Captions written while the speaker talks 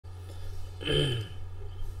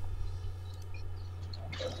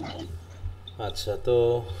আচ্ছা, তো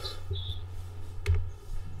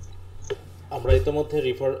আমরা ইতোমধ্যে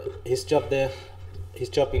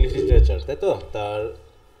হিস্ট্রি অফ ইংলিশ লিটারেচার, তাই তো, তার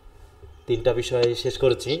তিনটা বিষয় শেষ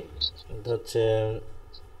করেছি। এটা হচ্ছে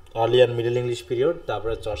early and middle English period,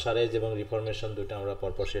 তারপরে চসারেজ এবং রিফরমেশন, দুটো আমরা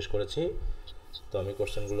পরপর শেষ করেছি। তো আমি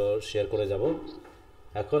কোশ্চেনগুলো শেয়ার করে যাব।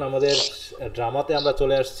 এখন আমাদের ড্রামাতে আমরা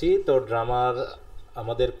চলে আসছি। তো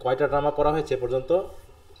আমাদের কয়টা ড্রামা করা হয়েছে এ পর্যন্ত?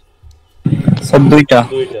 স্যার দুইটা।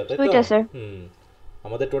 দুইটা, তাই তো? দুইটা স্যার। হুম।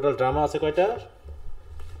 আমাদের টোটাল ড্রামা আছে কয়টা?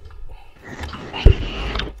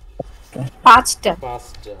 পাঁচটা।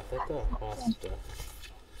 পাঁচটা, তাই তো? পাঁচটা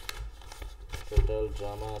টোটাল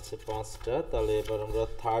ড্রামা আছে, পাঁচটা। তাহলে এবার আমরা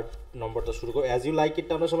থার্ড নম্বরটা শুরু করব। অ্যাজ ইউ লাইক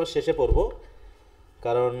ইটটা আমরা সবার শেষে পড়বো,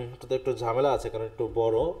 কারণ এটাতে একটু ঝামেলা আছে, কারণ একটু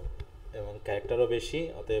বড় এবং ক্যারেক্টারও বেশি।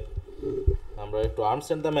 অতএব আমরা একটু আর্মস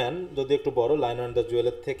অ্যান্ড দ্য ম্যান, যদি একটু বড়, লায়ন অ্যান্ড দ্য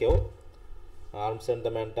জুয়েলের থেকেও আর্মস অ্যান্ড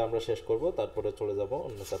দ্য ম্যানটা আমরা শেষ করব, তারপরে চলে যাব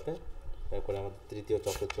অন্যটাতে। তারপরে আমাদের তৃতীয়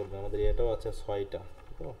চক্র চলবে। আমাদের এটাও আছে ছয়টা,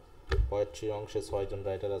 তো পোয়েট্রির অংশে ছয়জন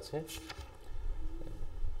রাইটার আছে।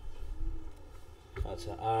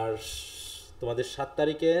 আচ্ছা, আর তোমাদের 7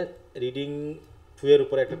 তারিখে রিডিং 2 এর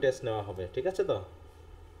উপরে একটা টেস্ট নেওয়া হবে, ঠিক আছে তো?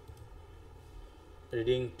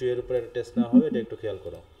 রিডিং 2 এর উপরে একটা টেস্ট নেওয়া হবে, এটা একটু খেয়াল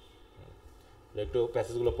করো। একটু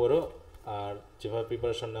প্যাসেজগুলো পড়ো, আর যেভাবে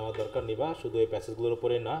প্রিপারেশন নেওয়া দরকার নিবা, শুধু এই প্যাসেজগুলোর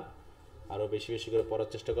উপরেই না, আরও বেশি বেশি করে পড়ার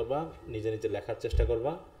চেষ্টা করবা, নিজে নিজে লেখার চেষ্টা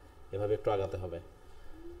করবা, এভাবে একটু আগাতে হবে।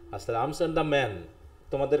 আসলে আর্মস অ্যান্ড দ্য ম্যান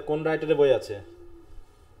তোমাদের কোন রাইটারের বই আছে?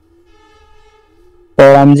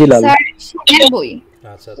 রামজিলাল। স্যার সেনের বই।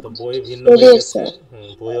 আচ্ছা, তো বই ভিন্ন হয়ে গেছে।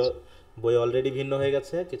 বই অলরেডি ভিন্ন হয়ে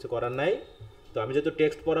গেছে, কিছু করার নাই। তো আমি যেহেতু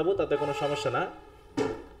টেক্সট পড়াবো, তাতে কোনো সমস্যা না।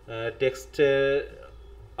 টেক্সটে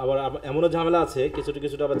আবার এমনও ঝামেলা আছে,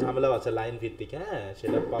 কিছুটা আবার ঝামেলাও আছে লাইন ভিত্তিক। হ্যাঁ,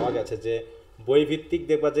 সেটা পাওয়া গেছে যে বই ভিত্তিক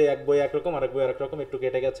দেখবা যে এক বই একরকম, আরেক বই আরেক রকম, একটু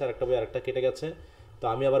কেটে গেছে, আরেকটা বই আরেকটা কেটে গেছে। তো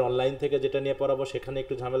আমি আবার অনলাইন থেকে যেটা নিয়ে পড়াবো, সেখানে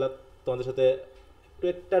একটু ঝামেলা তোমাদের সাথে,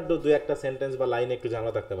 দু একটা সেন্টেন্স বা লাইনে একটু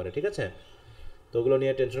ঝামেলা থাকতে পারে, ঠিক আছে? তো ওগুলো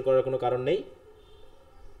নিয়ে টেনশন করার কোনো কারণ নেই।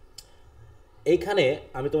 এইখানে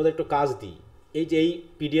আমি তোমাদের একটু কাজ দিই। এই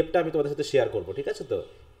পিডিএফটা আমি তোমাদের সাথে শেয়ার করব, ঠিক আছে তো?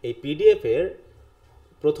 এই পিডিএফের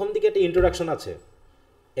প্রথম দিকে একটা ইন্ট্রোডাকশন আছে।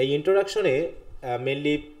 এই ইন্ট্রোডাকশনে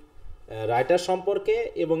মেনলি রাইটার সম্পর্কে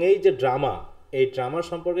এবং এই যে এই ড্রামার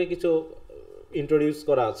সম্পর্কে কিছু ইন্ট্রোডিউস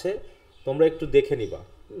করা আছে, তোমরা একটু দেখে নিবা।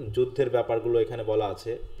 যুদ্ধের ব্যাপারগুলো এখানে বলা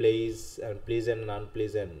আছে, প্লিজেন্ট অ্যান্ড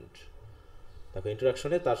আনপ্লিজেন্ট। দেখো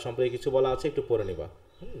ইন্ট্রোডাকশনে তার সম্পর্কে কিছু বলা আছে, একটু পড়ে নিবা।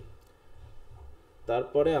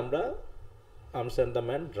 তারপরে আমরা আর্মস অ্যান্ড দ্য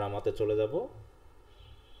ম্যান ড্রামাতে চলে যাব।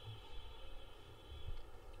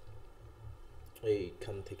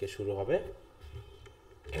 এইখান থেকে শুরু হবে।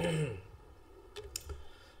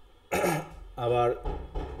 আবার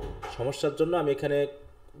সমস্যার জন্য আমি এখানে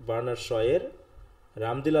বার্নার শয়ের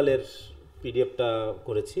রামদিলালের পিডিএফটা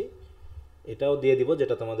করেছি, এটাও দিয়ে দিব,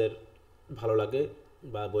 যেটা তোমাদের ভালো লাগে,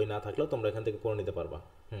 বা বই না থাকলেও তোমরা এখান থেকে পড়ে নিতে পারবা।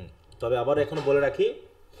 তবে আবার এখনও বলে রাখি,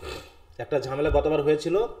 একটা ঝামেলা গতবার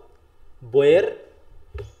হয়েছিল। বইয়ের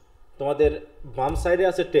তোমাদের বাম সাইডে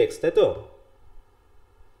আছে টেক্সট, তাই তো?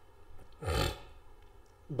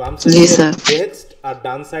 বাম সাইডে টেক্সট, আর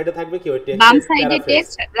ডান সাইডে থাকবে কি, ওই টেক্সটের বাম সাইডে প্যারাফ্রেজ।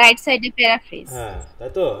 টেক্সট, রাইট সাইডে প্যারাফ্রেজ। হ্যাঁ,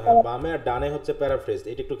 তাই তো? হ্যাঁ, বামে আর ডানে হচ্ছে প্যারাফ্রেজ।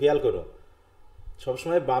 এটা একটু খেয়াল করো,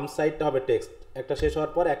 সবসময় বাম সাইডটা হবে টেক্সট। একটা শেষ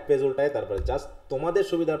হওয়ার পর এক পেজ উল্টায়, তারপরে জাস্ট তোমাদের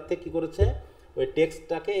সুবিধার্থে কি করেছে, ওই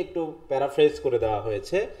টেক্সটটাকে একটু প্যারাফ্রেজ করে দেওয়া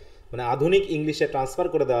হয়েছে, মানে আধুনিক ইংলিশে ট্রান্সফার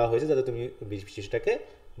করে দেওয়া হয়েছে, যাতে তুমি বিশেষটাকে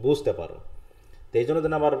বুঝতে পারো। তো এই জন্য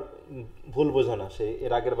যেন আবার ভুল বোঝো না, সেই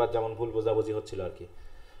এর আগের বার যেমন ভুল বোঝাবুঝি হচ্ছিল আর কি।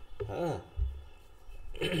 হ্যাঁ,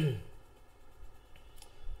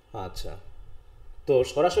 আচ্ছা, তো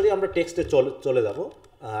সরাসরি আমরা টেক্সটে চলে যাব।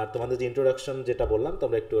 আর তোমাদের যে ইন্ট্রোডাকশন যেটা বললাম,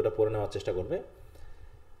 তোমরা একটু ওটা পড়ে নেওয়ার চেষ্টা করবে।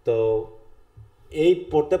 তো এই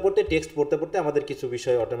টেক্সট পড়তে পড়তে আমাদের কিছু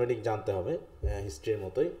বিষয় অটোমেটিক জানতে হবে, হিস্ট্রির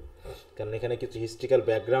মতোই, কারণ এখানে কিছু হিস্ট্রিক্যাল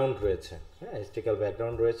ব্যাকগ্রাউন্ড রয়েছে। হ্যাঁ, হিস্ট্রিক্যাল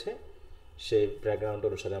ব্যাকগ্রাউন্ড রয়েছে, সেই ব্যাকগ্রাউন্ড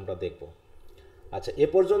অনুসারে আমরা দেখব। আচ্ছা, এ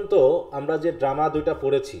পর্যন্ত আমরা যে ড্রামা দুইটা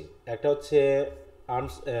পড়েছি, একটা হচ্ছে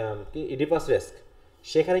আর্মস কি ইডিপাস রেস্ক,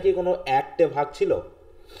 সেখানে কি কোনো অ্যাক্টে ভাগ ছিল?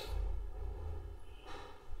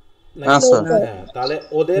 হ্যাঁ, তাহলে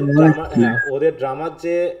ওদের ড্রামার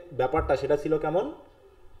যে ব্যাপারটা, সেটা ছিল কেমন?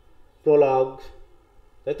 প্রলগ,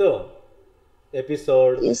 তাই তো?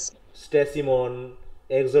 এপিসোড, স্টেসিমন,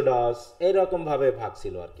 এক্সোডাস, এইরকম ভাবে ভাগ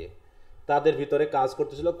ছিল আর কি। তাদের ভিতরে কাজ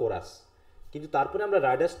করতেছিল কোরাস। কিন্তু তারপরে আমরা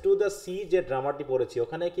রাইডার্স টু দ্য সি যে ড্রামাটি পড়েছি,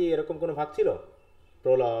 ওখানে কি এরকম কোনো ভাগ ছিল?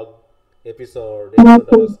 প্রলগ, এপিসোড,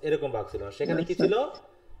 এক্সোডাস, এরকম ভাগ ছিল না। সেখানে কি ছিল?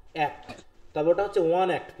 অ্যাক্ট। তবে ওটা হচ্ছে one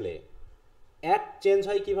act play. Act change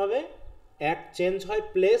হয় কিভাবে? অ্যাক্ট চেঞ্জ হয়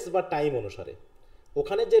প্লেস বা টাইম অনুসারে।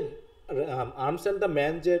 ওখানে যে আর্মস অ্যান্ড দ্য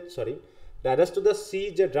ম্যান যে sorry Riders to the sea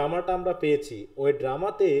যে ড্রামাটা আমরা পেয়েছি ওই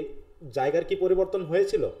ড্রামাতে জায়গার কি পরিবর্তন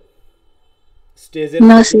হয়েছিল স্টেজের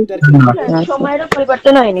না, সেটিংটার কি সময়েরও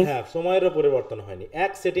পরিবর্তন হয়নি। হ্যাঁ সময়েরও পরিবর্তন হয়নি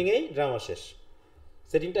এক সেটিংয়েই ড্রামা শেষ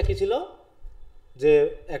সেটিংটা কি ছিল যে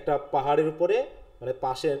একটা পাহাড়ের উপরে মানে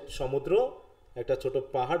পাশে সমুদ্র একটা ছোট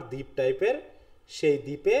পাহাড় দ্বীপ টাইপের সেই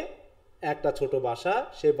দ্বীপে একটা ছোট বাসা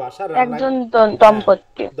সেই বাসা একজন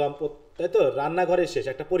দম্পতি। দম্পতি তাই তো রান্নাঘরে শেষ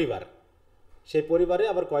একটা পরিবার সেই পরিবারে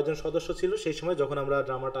আবার কয়জন সদস্য ছিল সেই সময় যখন আমরা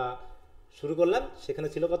ড্রামাটা শুরু করলাম সেখানে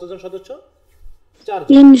ছিল কতজন সদস্য চারজন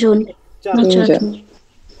তিনজন চারজন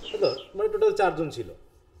তাই তো মানে টোটাল চারজন ছিল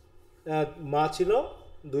মা ছিল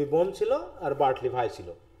দুই বোন ছিল আর বার্টলি ভাই ছিল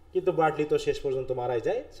কিন্তু বার্টলি তো শেষ পর্যন্ত মারাই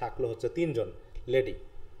যায় থাকলো হচ্ছে তিনজন লেডি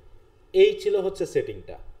এই ছিল হচ্ছে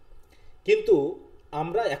সেটিংটা কিন্তু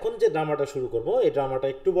আমরা এখন যে ড্রামাটা শুরু করব এই ড্রামাটা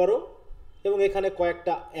একটু বড় এবং এখানে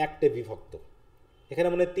কয়েকটা অ্যাক্টে বিভক্ত এখানে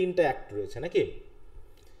মানে 3টা অ্যাক্ট রয়েছে নাকি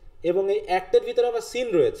এবং এই অ্যাক্টের ভিতরে আবার সিন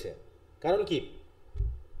রয়েছে কারণ কি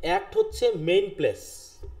অ্যাক্ট হচ্ছে মেইন প্লেস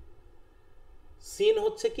সিন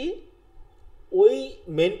হচ্ছে কি ওই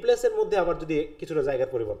মেইন প্লেসের মধ্যে আবার যদি কিছুটা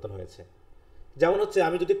জায়গার পরিবর্তন হয়েছে যেমন হচ্ছে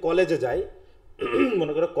আমি যদি কলেজে যাই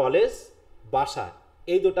মনে করো কলেজ বাসা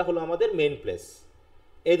এই দুটো হলো আমাদের মেইন প্লেস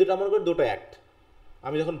এই দুটো মনে করো দুটো অ্যাক্ট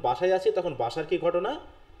আমি যখন বাসায় আছি তখন বাসার কি ঘটনা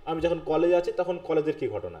আমি যখন কলেজে আছি তখন কলেজের কি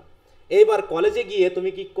ঘটনা এইবার কলেজে গিয়ে তুমি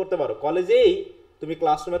কি করতে পারো কলেজেই তুমি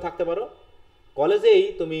ক্লাসরুমে থাকতে পারো কলেজেই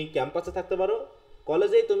তুমি ক্যাম্পাসে থাকতে পারো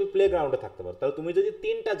কলেজেই তুমি প্লেগ্রাউন্ডে থাকতে পারো তাহলে তুমি যদি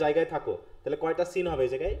 3টা জায়গায় থাকো তাহলে কয়টা সিন হবে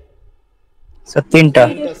এই জায়গায় স্যার 3টা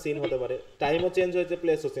সিন হতে পারে টাইমও চেঞ্জ হয়েছে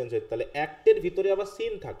প্লেসও চেঞ্জ হয়েছে তাহলে অ্যাক্টের ভিতরে আবার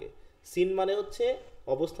সিন থাকে সিন মানে হচ্ছে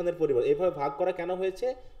অবস্থানের পরিবর্তন এইভাবে ভাগ করা কেন হয়েছে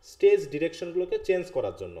স্টেজ ডিরেকশনগুলোকে চেঞ্জ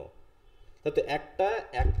করার জন্য তো একটা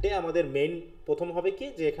অ্যাক্টে আমাদের মেইন প্রথম হবে কি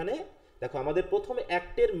যে এখানে দেখো আমাদের প্রথম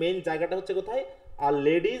অ্যাক্টের মেইন জায়গাটা হচ্ছে কোথায় আর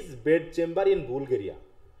ladies bed chamber in Bulgaria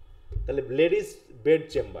তাহলে লেডিজ বেড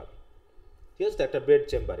চেম্বার ঠিক আছে একটা বেড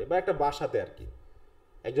চেম্বারে বা একটা বাসাতে আর কি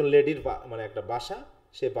একজন লেডির মানে একটা বাসা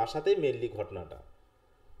সেই বাসাতেই মেইনলি ঘটনাটা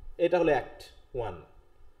এটা হলো অ্যাক্ট 1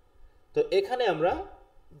 তো এখানে আমরা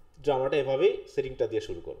ড্রামাটা এভাবেই সেটিংটা দিয়ে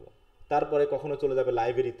শুরু করব তারপরে কখনো চলে যাবে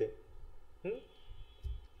লাইব্রেরিতে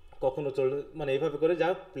কখনো চলে মানে এইভাবে করে যা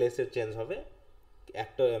প্লেসের চেঞ্জ হবে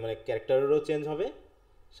একটা মানে ক্যারেক্টারেরও চেঞ্জ হবে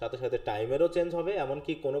সাথে সাথে টাইমেরও চেঞ্জ হবে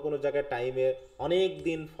এমনকি কোনো কোনো জায়গায় টাইমে অনেক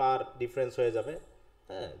দিন ফার ডিফারেন্স হয়ে যাবে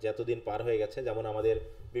হ্যাঁ যতদিন পার হয়ে গেছে যেমন আমাদের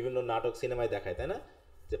বিভিন্ন নাটক সিনেমায় দেখায় তাই না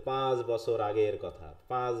যে 5 বছর আগের কথা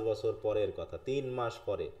 5 বছর পরের কথা 3 মাস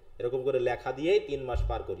পরে এরকম করে লেখা দিয়েই 3 মাস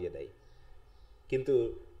পার করিয়ে দেয় কিন্তু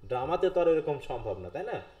ড্রামাতে তো আর এরকম সম্ভব না তাই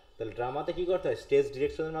না তাহলে ড্রামাতে কি করতে হয় স্টেজ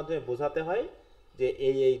ডিরেকশনের মাধ্যমে বোঝাতে হয় যে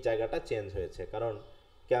এই জায়গাটা চেঞ্জ হয়েছে কারণ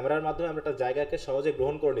ক্যামেরার মাধ্যমে আমরা একটা জায়গাকে সহজে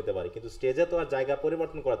গ্রহণ করে নিতে পারি কিন্তু স্টেজে তো আর জায়গা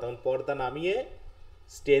পরিবর্তন করা তখন পর্দা নামিয়ে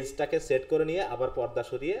স্টেজটাকে সেট করে নিয়ে আবার পর্দা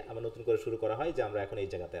সরিয়ে আবার নতুন করে শুরু করা হয় যে আমরা এখন এই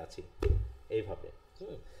জায়গাতে আছি এইভাবে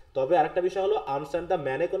তবে আরেকটা বিষয় হলো আর্মস অ্যান্ড দ্য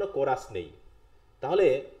ম্যানে কোনো কোরাস নেই তাহলে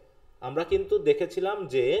আমরা কিন্তু দেখেছিলাম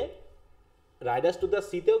যে রাইডার্স টু দ্য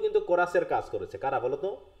সিতেও কিন্তু কোরাসের কাজ করেছে কারা বলো তো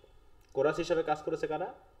কোরাস হিসাবে কাজ করেছে কারা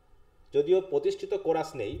যদিও প্রতিষ্ঠিত কোরাস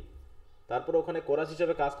নেই তারপরে ওখানে কোরাস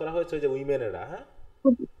হিসাবে কাজ করা হয়েছে ওই যে উইমেনেরা হ্যাঁ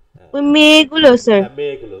ওই মেয়েগুলো স্যার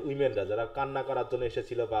মেয়েগুলো উইমেনরা যারা কান্না করার জন্য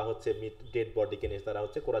এসেছিল বা হচ্ছে ডেড বডিকে নিয়ে তারা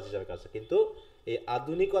হচ্ছে কোরাস হিসাবে কাজ কিন্তু এই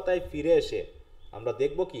আধুনিকতায় ফিরে এসে আমরা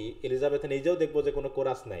দেখবো কি এলিজাবেথ নিজেও দেখবো যে কোনো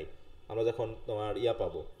কোরাস নাই আমরা যখন তোমার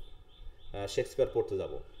পাবো শেক্সপিয়ার পড়তে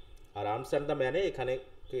যাব আর আর্মস অ্যান্ড দ্য ম্যানে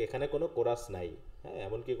এখানে কোনো কোরাস নাই হ্যাঁ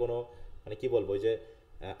এমনকি কোনো মানে কি বলবো যে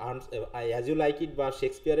arms as you like it বা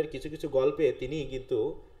শেক্সপিয়ারের কিছু কিছু গল্পে তিনি কিন্তু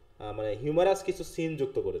মানে হিউমারাস কিছু সিন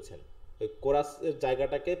যুক্ত করেছেন ওই কোরাসের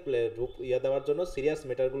জায়গাটাকে রূপ দেওয়ার জন্য সিরিয়াস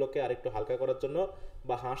ম্যাটারগুলোকে আরেকটু হালকা করার জন্য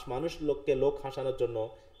বা লোক হাসানোর জন্য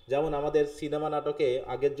যেমন আমাদের সিনেমা নাটকে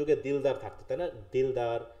আগের যুগে দিলদার থাকতো তাই না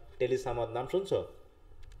দিলদার টেলিসামাদ নাম শুনছো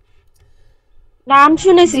নাম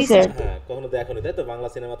শুনেছি স্যার হ্যাঁ কখনো দেখোনি তাই তো বাংলা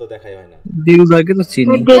সিনেমা তো দেখাই হয় না দিলদারকে তো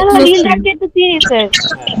চিনি লীলাকে তো চিনি স্যার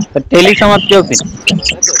হ্যাঁ টেলিসমাজকেও চিনি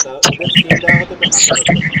তাই তো তা ওদের সিন দেওয়া হতো তো হাসানোর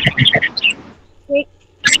জন্য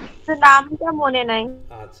নামটা মনে নাই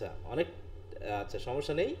আচ্ছা অনেক আচ্ছা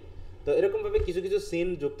সমস্যা নেই তো এরকম ভাবে কিছু কিছু সিন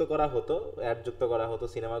যুক্ত করা হতো অ্যাড যুক্ত করা হতো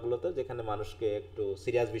সিনেমাগুলোতে যেখানে মানুষকে একটু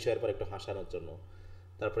সিরিয়াস বিষয়ের পর একটু হাসানোর জন্য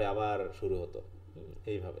তারপরে আবার শুরু হতো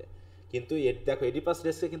এইভাবে কিন্তু দেখো এডিপাস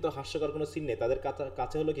রেসে কিন্তু হাস্যকর কোনো সিন নেই তাদের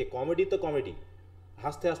কাছে হলো কি কমেডি তো কমেডি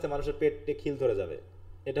হাসতে হাসতে মানুষের পেটে খিল ধরে যাবে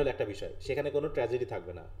এটা হলো একটা বিষয় সেখানে কোনো ট্র্যাজেডি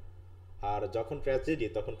থাকবে না আর যখন ট্র্যাজেডি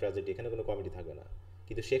তখন ট্র্যাজেডি এখানে কোনো কমেডি থাকবে না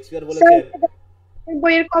কিন্তু শেক্সপিয়ার বলেছেন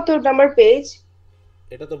বইয়ের কত নাম্বার পেজ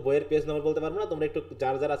এটা তো বইয়ের পেজ নাম্বার বলতে পারবো না তোমরা একটু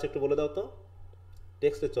যার আছে একটু বলে দাও তো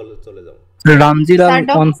টেক্সটে চলে যাও রামজিলাল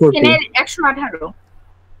 140 118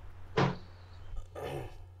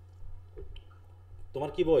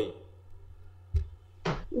 তোমার কি বই?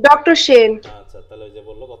 ডক্টর সেন। আচ্ছা, তাহলে ওই যে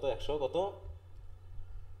বললো কত 100 কত?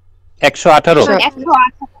 118।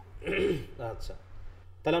 108 আচ্ছা,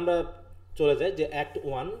 তাহলে আমরা চলে যাই যে অ্যাক্ট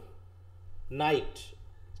 1 নাইট।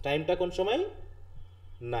 টাইমটা কোন সময়?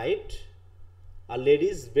 নাইট। আর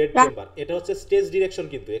লেডিজ বেড চেম্বার, এটা হচ্ছে স্টেজ ডিরেকশন,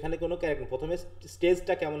 কিন্তু এখানে কোনো ক্যারেক্টার প্রথমে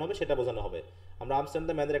স্টেজটা কেমন হবে সেটা বোঝানো হবে। আমরা আমস্টারডাম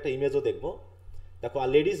দ্য ম্যানের একটা ইমেজও দেখব। দেখো, আর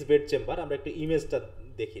লেডিজ বেড চেম্বার আমরা একটু ইমেজটা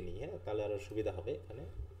দেখে নিই, হ্যাঁ, তাহলে আরো সুবিধা হবে। এখানে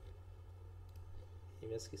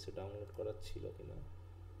ইমেজ কিছু ডাউনলোড করা ছিল কিনা।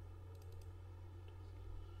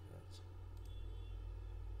 আচ্ছা,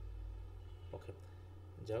 ওকে,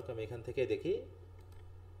 যাই হোক আমি এখান থেকে দেখি।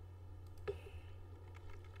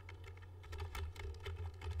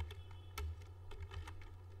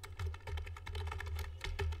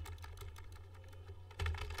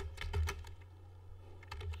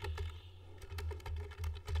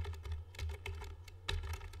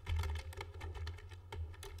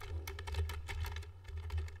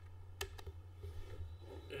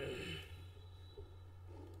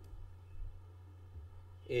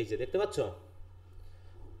 এই যে দেখতে পাচ্ছ,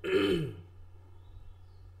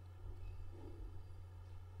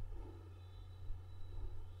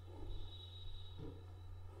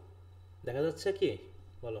 দেখা যাচ্ছে কি?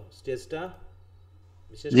 বলো স্টেজটা,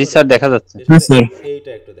 বিশেষ জি করে স্যার, দেখা যাচ্ছে। বিশেষ হ্যাঁ করে স্যার।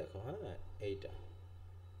 এইটা একটু দেখো, হ্যাঁ, এইটা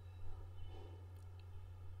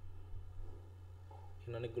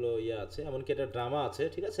এখানে অনেকগুলো ইয়ে আছে, এমনকি একটা ড্রামা আছে,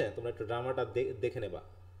 ঠিক আছে? তোমরা একটু ড্রামাটা দেখে নেবা।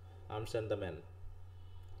 Arms and the man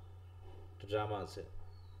drama আছে।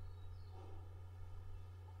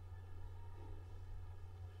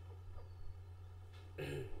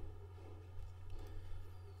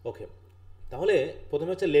 ওকে, তাহলে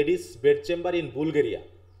প্রথমে হচ্ছে ladies bed chamber in Bulgaria.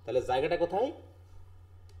 তাহলে জায়গাটা কোথায়?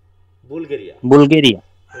 বুলগেরিয়া। বুলগেরিয়া।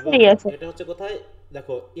 এবং ঠিক আছে। এটা হচ্ছে কোথায়?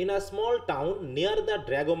 দেখো, in a small town near the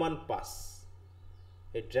ড্রাগোমান pass.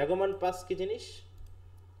 এই ড্রাগোমান পাস কি জিনিস?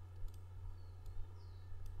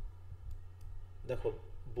 দেখো,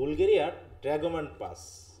 বুলগেরিয়ার ড্রাগোমান পাস,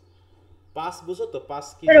 পাস বুঝো তো? পাস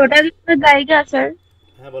কি স্যার ওটা জিনিস? কি কোনো জায়গা স্যার?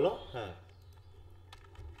 হ্যাঁ বলো। হ্যাঁ,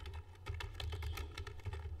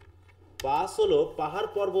 পাস হলো পাহাড়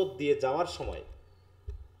পর্বত দিয়ে যাওয়ার সময়,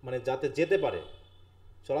 মানে যাতে যেতে পারে,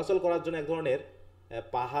 চলাচল করার জন্য এক ধরনের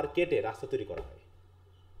পাহাড় কেটে রাস্তা তৈরি করা হয়,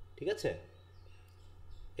 ঠিক আছে?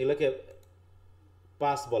 এগুলোকে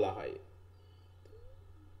পাস বলা হয়।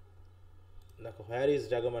 দেখো, হোয়ার ইজ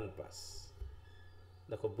ড্রাগোমান পাস।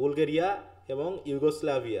 দেখো, বুলগেরিয়া এবং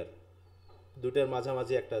ইউগোস্লাভিয়ার দুটোর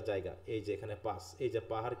মাঝামাঝি একটা জায়গা, এই যে এখানে পাস, এই যে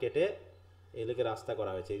পাহাড় কেটে এগুলোকে রাস্তা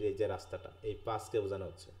করা হয়েছে, এই যে রাস্তাটা, এই পাসকে বোঝানো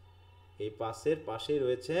হচ্ছে। এই পাসের পাশেই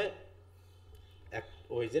রয়েছে এক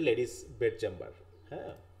ওই যে লেডিস বেড চেম্বার,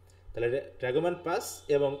 হ্যাঁ। তাহলে ড্রাগোমান পাস,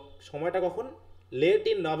 এবং সময়টা কখন? Late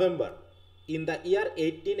in November in the year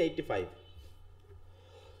 1885,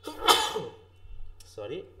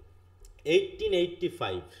 sorry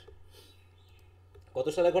 1885। কত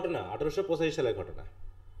সালের ঘটনা? 1885 সালের ঘটনা।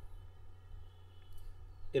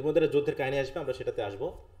 এর মধ্যে একটা যুদ্ধের কাহিনী আসবে, আমরা সেটাতে আসবো।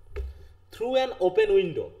 Through an open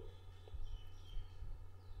window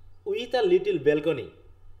with a little balcony,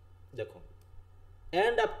 দেখো,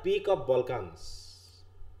 and a peak of Balkans,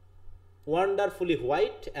 wonderfully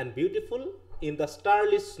white and beautiful in the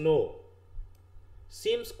starry snow,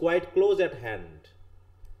 seems quite close at hand.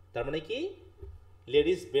 তার মানে কি?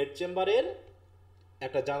 লেডিস বেড চেম্বারের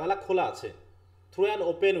একটা জানালা খোলা আছে, থ্রু অ্যান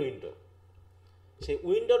ওপেন উইন্ডো। সেই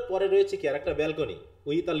উইন্ডোর পরে রয়েছে কি? আর একটা balcony,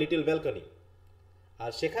 with a little balcony.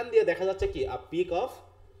 আর সেখান দিয়ে দেখা যাচ্ছে কি? আ পিক অফ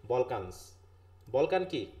বলকানস। বলকান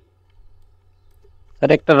কি?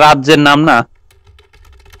 স্যার একটা রাজ্যের নাম না?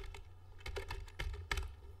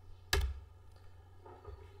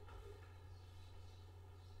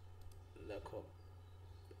 দেখো,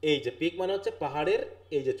 এই যে পিক মানে হচ্ছে পাহাড়ের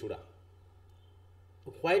এই যে চূড়া।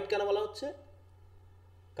 হোয়াইট কেন বলা হচ্ছে?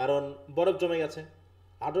 কারণ বরফ জমে গেছে।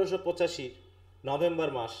 1885 নভেম্বর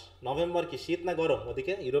মাস। নভেম্বর কি শীত না গরম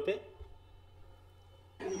ওদিকে ইউরোপে?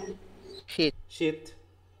 শীত।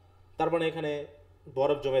 তার মানে এখানে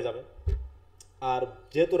বরফ জমে যাবে। আর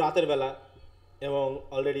যেহেতু রাতের বেলা এবং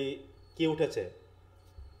অলরেডি কি উঠেছে?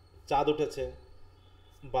 চাঁদ উঠেছে,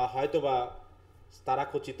 বা হয়তো বা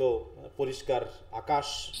তারাখচিত পরিষ্কার আকাশ,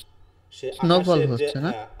 সে আকাশের যে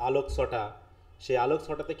আলোক ছটা, সেই আলোক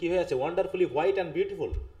ছটাতে কি হয়েছে? Wonderfully white and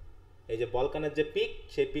beautiful. এই যে বলকানের যে পিক,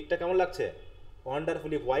 সেই পিকটা কেমন লাগছে?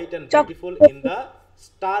 Wonderfully white and beautiful in the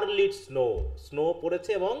স্টারলিট snow. Snow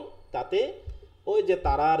পড়েছে এবং তাতে ওই যে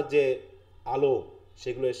তারার যে আলো,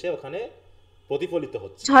 সেগুলো এসে ওখানে প্রতিফলিত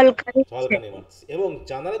হচ্ছে, ঝলকানি মারছে। এবং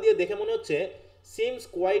জানালা দিয়ে দেখে মনে হচ্ছে সিমস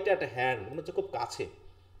কোয়াইট অ্যাট হ্যান্ড, মনে হচ্ছে খুব কাছে।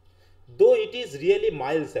 দো it is really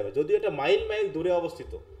Miles away, যদিও এটা মাইল মাইল দূরে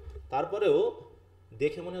অবস্থিত, তারপরেও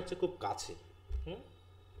দেখে মনে হচ্ছে খুব কাছে। হুম,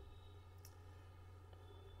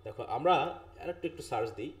 দেখো আমরা আরেকটু একটু সার্চ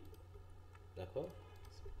দিই। দেখো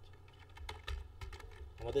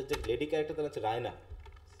আমাদের যে লেডি ক্যারেক্টার তার হচ্ছে রায়না।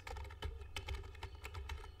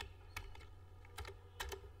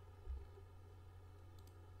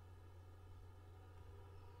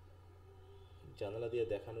 জানালা দিয়ে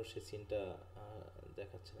দেখানোর সে সিনটা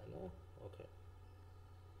দেখাচ্ছে না, না? ওকে,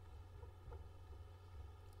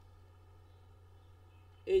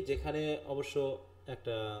 এই যেখানে অবশ্য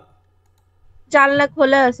একটা জানলা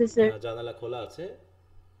খোলা আছে স্যার। জানালা খোলা আছে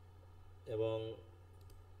এবং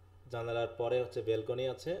জানালার পরে হচ্ছে বেলকনি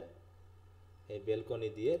আছে, এই বেলকনি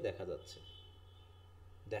দিয়ে দেখা যাচ্ছে,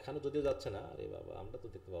 দেখানো যদিও যাচ্ছে না, আরে বাবা আমরা তো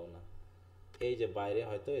দেখতে পাবো না। এই যে বাইরে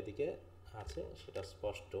হয়তো এদিকে আছে, সেটা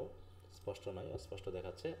স্পষ্ট, স্পষ্ট নয়, অস্পষ্ট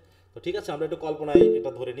দেখাচ্ছে। তো ঠিক আছে, আমরা একটু কল্পনায়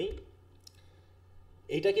এটা ধরে নিই।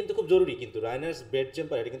 এইটা কিন্তু খুব জরুরি, কিন্তু রায়নার্স বেড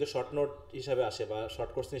চেম্বার এটা কিন্তু শর্ট নোট হিসাবে আসে বা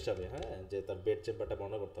শর্ট কোশ্চেন হিসাবে, হ্যাঁ, যে তার বেড চেম্বারটা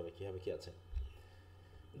বর্ণনা করতে হবে কীভাবে কী আছে।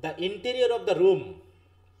 The interior of the room,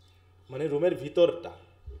 মানে রুমের ভিতরটা,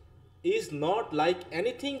 is not like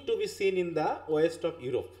anything to be seen in the West of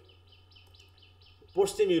Europe.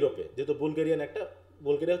 পশ্চিম ইউরোপে, যেহেতু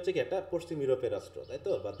বুলগেরিয়া হচ্ছে কি একটা পশ্চিম ইউরোপের রাষ্ট্র, তাই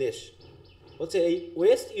তো, বা দেশ হচ্ছে, এই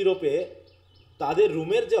ওয়েস্ট ইউরোপে তাদের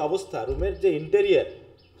রুমের যে অবস্থা, রুমের যে ইন্টেরিয়র,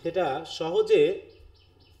 সেটা সহজে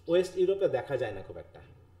ওয়েস্ট ইউরোপে দেখা যায় না খুব একটা।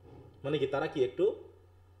 মানে কি, তারা কি একটু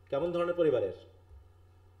কেমন ধরনের পরিবারের?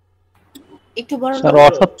 একটু বড় স্যার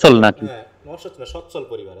অসচ্ছল নাকি? হ্যাঁ, অসচ্ছল, সচ্ছল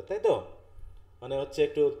পরিবারের, তাই তো, মানে হচ্ছে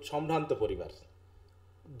একটু সম্ভ্রান্ত পরিবার,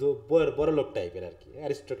 বড় লোক টাইপের আর কি,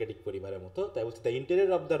 অ্যারিস্টোক্রেটিক পরিবারের মতো। তাই বলছে the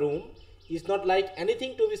interior of the room is not like anything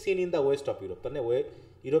to be seen in the West of Europe, মানে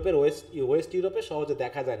ইউরোপের ওয়েস্ট ইউরোপে সহজে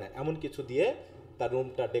দেখা যায় না এমন কিছু দিয়ে তার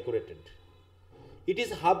রুমটা decorated. It is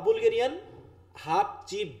half Bulgarian half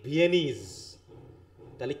chip ভিয়েনিজ।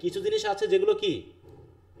 তাহলে কিছু জিনিস আছে যেগুলো কি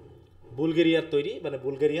বুলগেরিয়ার তৈরি, মানে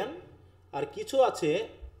বুলগেরিয়ান, আর কিছু আছে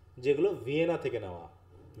যেগুলো ভিয়েনা থেকে নেওয়া,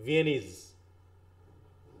 ভিয়েনিজ।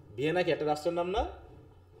 ভিয়েনা কি একটা রাষ্ট্রের নাম না,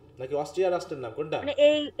 নাকি অস্ট্রিয়া রাষ্ট্রের নাম, কোনটা? মানে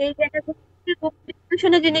এই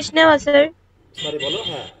জায়গাগুলো জিনিস নেওয়া স্যার। সরি বলো,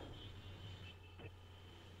 হ্যাঁ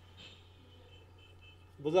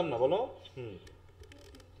বুঝলাম না, বলো। হুম,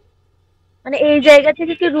 মানে এই জায়গা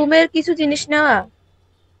থেকে কি রুমের কিছু জিনিস নেওয়া?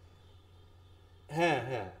 হ্যাঁ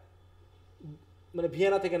হ্যাঁ, মানে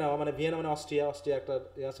ভিয়েনা থেকে নেওয়া, মানে ভিয়েনা মানে অস্ট্রিয়া একটা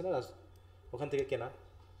আছে না, ওখান থেকে কেনা।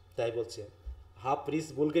 তাই বলছে হাফ রিস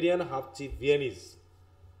বুলগেরিয়ান হাফ চিপ ভিয়েনিজ।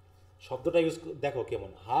 শব্দটা ইউজ দেখো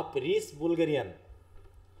কেমন, হাফ রিস বুলগেরিয়ান,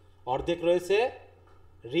 অর্ধেক রয়েছে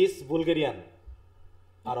রিস বুলগেরিয়ান,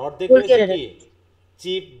 আর অর্ধেক রয়েছে কি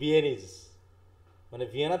চিপ ভিয়েনিজ, মানে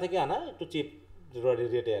ভিয়েনা থেকে আনা একটু চিপ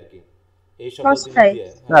রেটে আর কি, এই সব দিয়ে।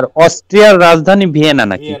 স্যার অস্ট্রিয়ার রাজধানী ভিয়েনা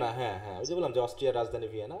নাকি? ভিয়েনা, হ্যাঁ হ্যাঁ, ওই যে বললাম যে অস্ট্রিয়ার রাজধানী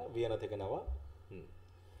ভিয়েনা থেকে নেওয়া।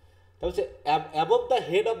 তা হচ্ছে above the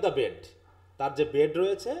head of the bed, তার যে বেড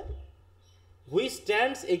রয়েছে, হুই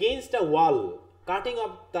stands against a wall cutting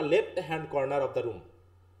of the left hand corner of the room.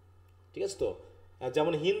 ঠিক আছে তো,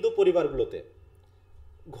 যেমন হিন্দু পরিবারগুলোতে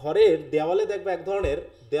ঘরের দেওয়ালে দেখবে এক ধরনের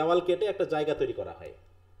দেওয়াল কেটে একটা জায়গা তৈরি করা হয়,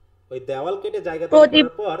 ওই দেওয়াল কেটে জায়গা তৈরি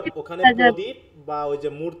করার পর ওখানে প্রদীপ বা ওই যে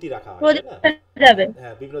মূর্তি রাখা হয়, তাই না?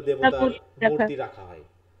 হ্যাঁ, বিভিন্ন দেবতার মূর্তি রাখা হয়।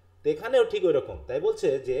 তো এখানেও ঠিক ওই রকম। তাই বলছে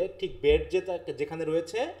যে ঠিক বেড যেখানে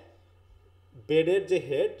রয়েছে, বেডের যে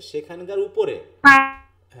হেড সেখানকার উপরে,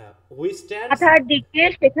 হ্যাঁ, হুই স্ট্যান্ডস, মাথার দিকে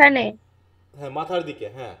সেখানে, হ্যাঁ মাথার দিকে,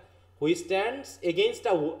 হ্যাঁ, হুই স্ট্যান্ডস এগেইনস্ট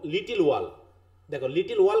আ লিটিল ওয়াল, দেখো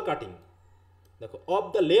লিটিল ওয়াল কাটিং, দেখো of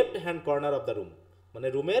the left hand corner of the room, মানে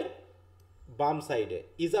রুমের বাম সাইডে,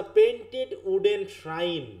 is a painted wooden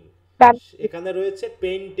shrine, এখানে রয়েছে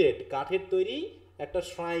পেইন্টেড কাঠের তৈরি একটা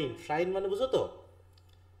শ্রাইন মানে বুঝো তো,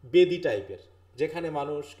 বেদি টাইপের, যেখানে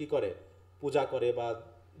মানুষ কি করে, পূজা করে বা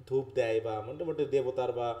ধূপ দেয় বা মোটামুটি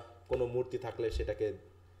দেবতার বা কোনো মূর্তি থাকলে সেটাকে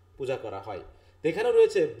পূজা করা হয়। এখানে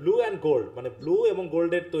রয়েছে ব্লু অ্যান্ড গোল্ড, মানে ব্লু এবং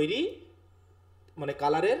গোল্ডের তৈরি, মানে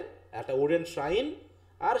কালারের একটা উডেন শ্রাইন,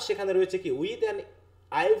 আর সেখানে রয়েছে কি with an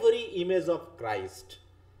ivory image of Christ.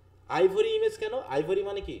 Ivory image কেন? আইভরি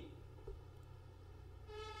মানে কি?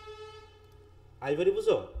 আইভরি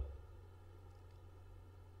বুঝো?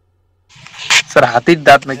 স্যার হাতির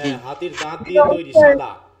দাঁত নাকি? হ্যাঁ, হাতির দাঁত দিয়ে তৈরি,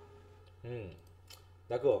 সাদা।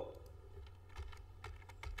 দেখো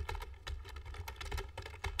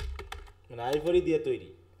মানে আইভরি দিয়ে তৈরি,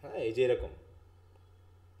 হ্যাঁ, এই যে এরকম,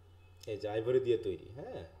 এই যে আইভরি দিয়ে তৈরি,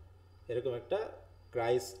 হ্যাঁ, এরকম একটা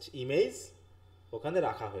ক্রাইস্ট ইমেজ ওখানে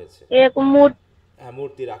রাখা হয়েছে, এরকম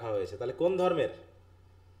মূর্তি রাখা হয়েছে। তাহলে কোন ধর্মের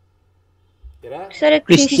এরা?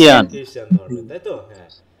 খ্রিস্টান ধর্মের, তাই তো, হ্যাঁ,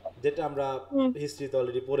 যেটা আমরা হিস্ট্রিতে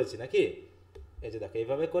অলরেডি পড়েছি নাকি। এই যে দেখো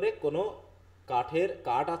এইভাবে করে কোনো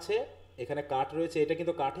কাঠ আছে, এখানে কাঠ রয়েছে, এটা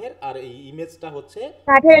কিন্তু কাঠের, আর এই ইমেজটা হচ্ছে,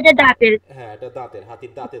 কাঠের এটা দাঁতের। হ্যাঁ এটা দাঁতের,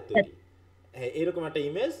 হাতির দাঁতের তৈরি, হ্যাঁ এরকম একটা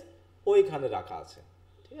ইমেজ ওইখানে রাখা আছে,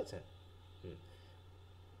 ঠিক আছে।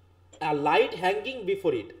 আর লাইট হ্যাঙ্গিং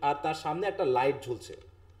বিফোর ইট, আর তার সামনে একটা লাইট ঝুলছে।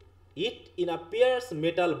 It in appears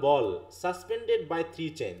metal ball suspended by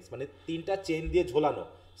 3 chains, মানে 3টা চেইন দিয়ে ঝোলানো।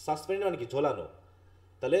 সাসপেন্ডেড মানে কি, ঝোলানো।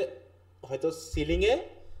 তাহলে হয়তো সিলিংয়ে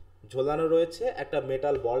ঝোলানো রয়েছে একটা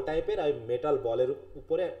মেটাল বল টাইপের, আর মেটাল বলের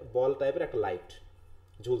উপরে বল টাইপের একটা লাইট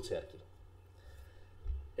ঝুলছে আর কি।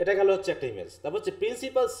 এটা গেল হচ্ছে একটা ইমেজ। তারপর হচ্ছে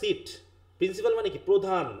প্রিন্সিপাল সিট। প্রিন্সিপাল মানে কি,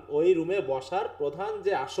 প্রধান, ওই রুমে বসার প্রধান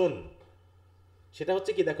যে আসন, সেটা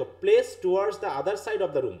হচ্ছে কি দেখো, place towards the other side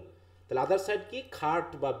of the room. তাহলে আদার সাইড কি, খাট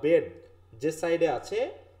বা বেড যে সাইডে আছে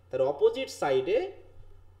তার অপোজিট সাইডে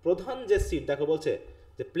প্রধান যে সিট, দেখো বলছে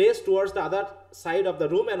যে place towards the other side of the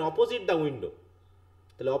room and opposite the window.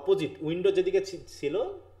 তাহলে অপোজিট, উইন্ডো যেদিকে ছিল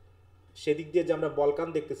সেদিক দিয়ে যে আমরা বলকান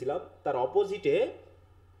দেখতেছিলাম, তার অপোজিটে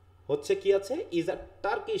হচ্ছে কি আছে, ইজ আ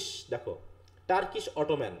টার্কিশ, দেখো টার্কিশ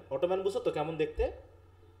অটোম্যান। অটোম্যান বুঝো তো কেমন দেখতে,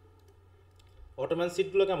 অটোম্যান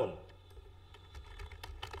সিটগুলো কেমন,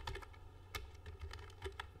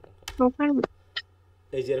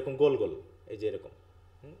 এই যে এরকম গোল গোল, এই যে এরকম,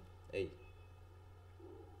 এই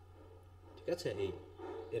ঠিক আছে, এই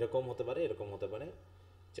এরকম হতে পারে, এরকম হতে পারে,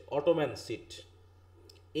 যে অটোম্যান সিট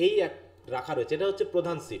এই এক রাখা রয়েছে, এটা হচ্ছে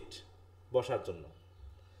প্রধান সিট বসার জন্য।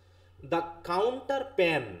 The counter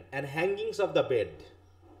pan and হ্যাঙ্গিংস of the bed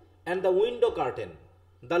and the window curtain,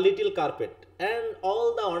 the little carpet and all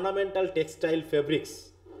the ornamental textile fabrics.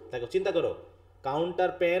 দেখো চিন্তা করো,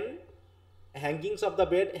 counter pan, হ্যাঙ্গিংস of the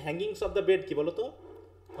bed. হ্যাঙ্গিংস of the bed কি বলো তো,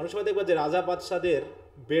 অনেক সময় দেখবো যে রাজা বাদশাদের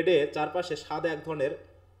বেডে চারপাশে সাদা এক ধরনের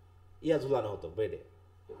ইয়া ঝুলানো হতো বেডে,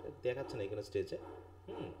 দেখাচ্ছে না এখানে স্টেজে,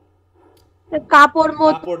 কাপড়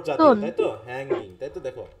কাপড় জাতীয়, মতন। তাই তো, হ্যাঙ্গিং, তাই তো,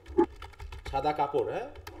 দেখো সাদা কাপড়, হ্যাঁ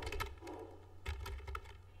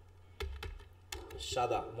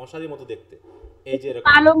সাদা মশারির মতো দেখতে, এই যে এরকম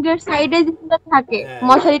পালঙ্গের সাইডে যেগুলো থাকে হ্যাঁ,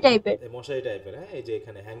 মশারি টাইপের। এই মশারি টাইপের, হ্যাঁ এই যে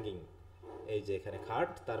এখানে হ্যাঙ্গিং, এই যে এখানে খাট,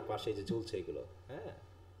 তার পাশে এই যে ঝুলছে এগুলো, হ্যাঁ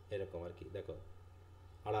এরকম আর কি, দেখো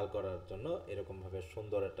আড়াল করার জন্য এরকম ভাবে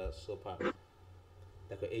সুন্দর একটা সোফা।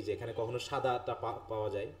 দেখো এই যে এখানে কখনো সাদাটা পাওয়া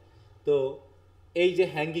যায়। তো এই যে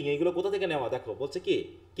হ্যাঙ্গিং, এইগুলো কোথা থেকে নেওয়া, দেখো বলছে কি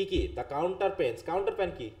কি কি, the counter pens. Counter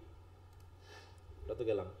pan কি, এটা তো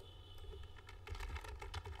গেলাম,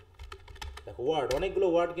 দেখো ওয়ার্ড, অনেকগুলো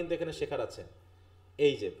ওয়ার্ড কিন্তু এখানে শেখার আছে।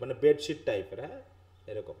 এই যে মানে বেডশিট টাইপের, হ্যাঁ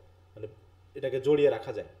এরকম, মানে এটাকে জড়িয়ে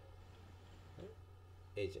রাখা যায়,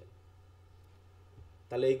 এই যে।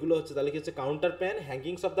 তাহলে এইগুলো হচ্ছে, তাহলে কি হচ্ছে, counter pan,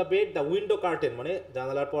 হ্যাঙ্গিংস of the bed, the window curtain মানে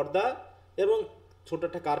জানালার পর্দা, এবং ছোট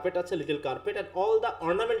একটা কার্পেট আছে, little carpet, and all the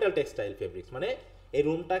ornamental textile fabrics মানে এই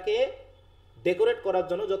রুমটাকে ডেকোরেট করার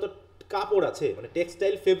জন্য যত কাপড় আছে, মানে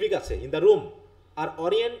টেক্সটাইল ফেব্রিক আছে in the room, R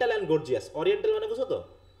oriental and gorgeous. Oriental মানে বুঝো তো,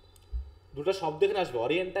 দুটো শব্দ এখানে আসবে,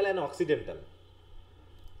 অরিয়েন্টাল অ্যান্ড অক্সিডেন্টাল।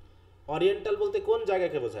 অরিয়েন্টাল বলতে কোন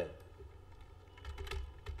জায়গাকে বোঝায়,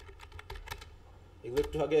 এগুলো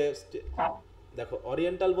একটু আগে দেখো,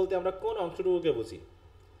 অরিয়েন্টাল বলতে আমরা কোন অংশটুকুকে বুঝি,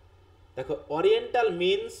 দেখো oriental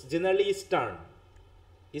means generally eastern.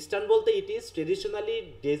 Eastern বলতে it is traditionally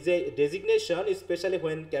designation specially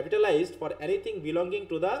when capitalised for anything belonging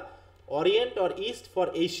to the orient or east for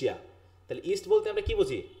Asia. তাহলে ইস্ট বলতে আমরা কি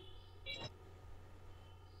বুঝি,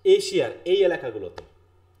 এশিয়ার এই এলাকাগুলোতে,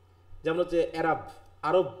 যেমন হচ্ছে আরব,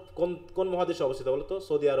 আরব কোন কোন মহাদেশে অবস্থিত বলো তো,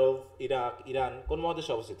 সৌদি আরব, ইরাক, ইরান কোন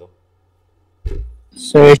মহাদেশে অবস্থিত,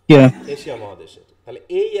 এশিয়া মহাদেশে। তাহলে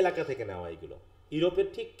এই এলাকা থেকে নেওয়া এইগুলো, ইউরোপের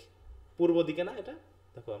ঠিক পূর্ব দিকে না এটা,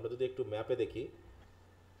 দেখো আমরা যদি একটু ম্যাপে দেখি,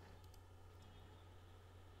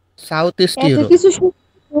 সাউথ ইস্ট এত ইউরোপ। কিছু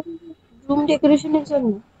রুম ডেকোরেশনের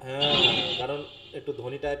জন্য। হ্যাঁ কারণ একটু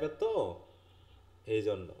ধনী টাইপের তো, এই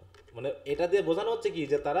জন্য মানে এটা দিয়ে বোঝানো হচ্ছে কি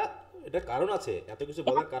যে তারা, এটা কারণ আছে, এত কিছু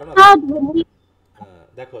বলার কারণ আছে। হ্যাঁ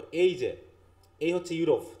দেখো এই যে এই হচ্ছে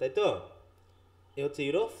ইউরোপ, তাই তো, এই হচ্ছে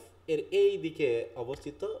ইউরোপ, এর এই দিকে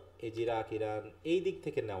অবস্থিত এই যে ইরাক, ইরান, এই দিক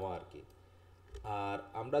থেকে নেওয়া আর কি। আর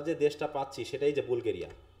আমরা যে দেশটা পাচ্ছি সেটাই যে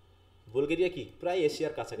বুলগেরিয়া। বুলগেরিয়া কি প্রায়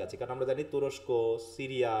এশিয়ার কাছাকাছি, কারণ আমরা জানি তুরস্ক,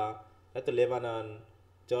 সিরিয়া, হয়তো লেবানন,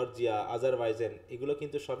 জর্জিয়া, আজারবাইজান, এগুলো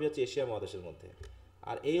কিন্তু সবই হচ্ছে এশিয়া মহাদেশের মধ্যে।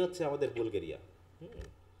 আর এই হচ্ছে আমাদের বুলগেরিয়া,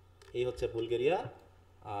 এই হচ্ছে বুলগেরিয়া।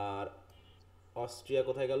 আর অস্ট্রিয়া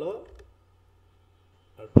কোথায় গেল,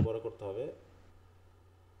 আর একটু বড় করতে হবে,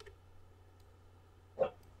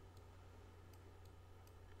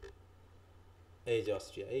 এই যে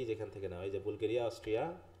অস্ট্রিয়া, এই যেখান থেকে না, এই যে বুলগেরিয়া, অস্ট্রিয়া,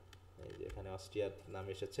 এই যে এখানে অস্ট্রিয়ার নাম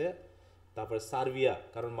এসেছে। তারপরে সার্বিয়া,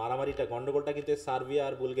 কারণ মারামারিটা, গন্ডগোলটা কিন্তু সার্বিয়া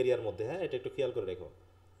আর বুলগেরিয়ার মধ্যে, হ্যাঁ এটা একটু খেয়াল করে রেখো,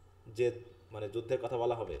 যে মানে যুদ্ধের কথা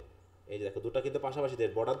বলা হবে। এই যে দেখো দুটো কিন্তু পাশাপাশি দেশ,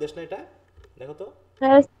 বর্ডার দেশ না এটা, দেখো তো,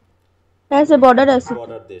 হ্যাঁ স্যার বর্ডার আছে তো।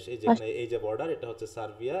 বর্ডার দেশ, এই যেখানে এই যে বর্ডার, এটা হচ্ছে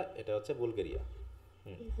সার্বিয়া, এটা হচ্ছে বুলগেরিয়া।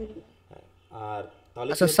 হুম, হ্যাঁ। আর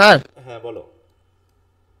তাহলে কি আচ্ছা হচ্ছে- স্যার, হ্যাঁ বলো।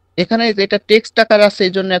 এখানে এটা টেক্সট আকার আছে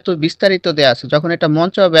এই জন্য এত বিস্তারিত দেয়া আছে, যখন এটা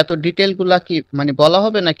মঞ্চ হবে এত ডিটেল গুলা কি মানে বলা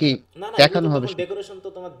হবে নাকি না না, দেখানো এগুলো তো হবে? তখন ডেকোরেশন তো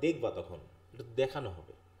তোমার দেখবা, তখন এটা দেখানো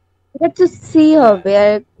হবে, এটা তো সি হবে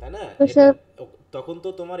আর তাই না? তো এটা স্যার তখন তো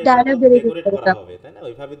তোমার এটা ডায়লগ তো বেরিয়ে ডেকোরেট যাবে করা হবে, তাই না?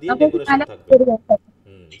 ওইভাবে দিয়ে আমাকে ডেকোরেশন ডায়লগ থাকবে। বেরিয়ে যাবে।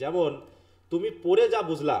 যেমন তুমি পড়ে যা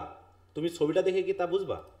বুঝলা, তুমি ছবিটা দেখে কি তা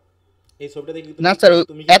বুঝবা? এই ছবিটা দেখে কি না তুমি স্যার,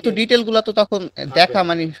 তুমি এত কি ডিটেল গুলা তো তখন থাকবে দেখা না?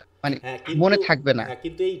 মানে মানে হ্যাঁ মনে কিন্তু থাকবে না। হ্যাঁ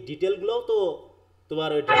কিন্তু এই ডিটেলগুলোও তো তোমার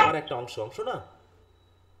ওই ড্রামার একটা অংশ অংশ না,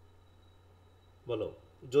 বলো?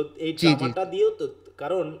 এই জি জি। ড্রামাটা দিয়েও তো,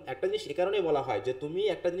 কারণ একটা জিনিস এ কারণেই বলা হয় যে তুমি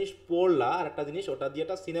একটা জিনিস পড়লা আর একটা জিনিস ওটা দিয়ে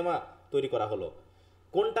একটা সিনেমা তৈরি করা হলো,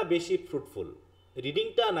 কোনটা বেশি ফ্রুটফুল,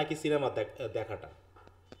 রিডিংটা নাকি সিনেমা দেখাটা?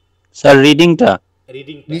 স্যার রিডিংটা।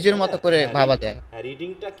 রিডিংটা নিজের মতো করে ভাবা যায়। হ্যাঁ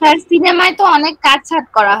রিডিংটা কি স্যার সিনেমায় তো অনেক কাটছাট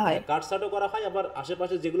করা হয়। কাটছাটও করা হয়, আবার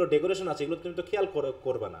আশেপাশে যেগুলো ডেকোরেশন আছে এগুলো তুমি তো খেয়াল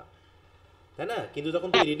করবে না, তাই না? কিন্তু যখন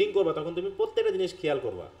তুমি রিডিং করবা তখন তুমি প্রত্যেকটা জিনিস খেয়াল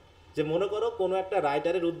করবা। যে মনে করো কোনো একটা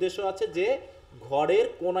রাইটারের উদ্দেশ্য আছে যে ঘরের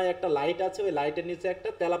কোনায় একটা লাইট আছে, ওই লাইটের নিচে একটা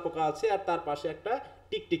তেলাপোকা আছে আর তার পাশে একটা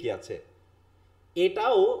টিকটিকি আছে,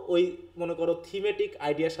 এটাও ওই মনে করো থিমেটিক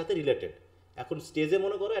আইডিয়ার সাথে রিলেটেড। এখন স্টেজে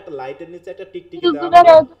মনে করো একটা লাইটের নিচে একটা টিকটিকি দেওয়া এগুলোর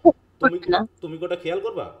হলো, আগে তুমি করছে না। তুমি কি ওটা খেয়াল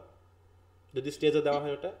করবা যদি স্টেজে দেওয়া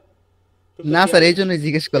হয়? ওটা তুমি তো না স্যার, খেয়াল- এই জন্যই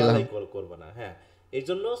জিজ্ঞেস করলাম। খেয়ালই করবে না। হ্যাঁ, এই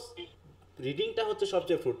জন্য রিডিংটা হচ্ছে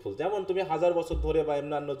সবচেয়ে ফ্রুটফুল। যেমন তুমি হাজার বছর ধরে বা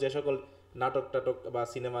অন্যান্য যে সকল নাটক টাটক বা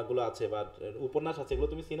সিনেমাগুলো আছে বা উপন্যাস আছে, এগুলো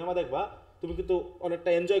তুমি সিনেমা দেখবা, তুমি কিন্তু অনেকটা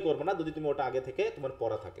এনজয় করবে না যদি তুমি ওটা আগে থেকে তোমার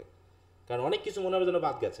পড়া থাকে। কারণ অনেক কিছু মনে হবে যেন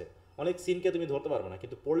বাদ গেছে, অনেক সিনকে তুমি ধরতে পারবে না,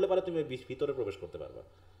 কিন্তু পড়লে পারে তুমি ভিতরে প্রবেশ করতে পারবা।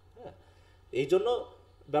 হ্যাঁ, এই জন্য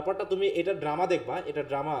ব্যাপারটা তুমি এটা ড্রামা দেখবা, এটা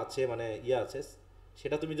ড্রামা আছে মানে ইয়ে আছে,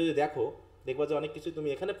 সেটা তুমি যদি দেখো দেখবা যে অনেক কিছু তুমি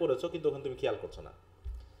এখানে পড়েছো কিন্তু ওখানে তুমি খেয়াল করছো না।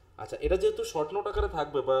 আচ্ছা, এটা যেহেতু শর্ট নোট আকারে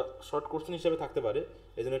থাকবে বা শর্ট কোশ্চেন হিসেবে থাকতে পারে,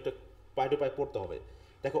 এই জন্য একটা পাই টু পাই পড়তে হবে।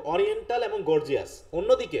 দেখো, অরিয়েন্টাল এবং গর্জিয়াস।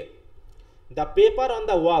 অন্যদিকে the paper on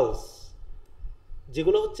the walls,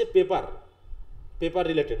 যেগুলো হচ্ছে পেপার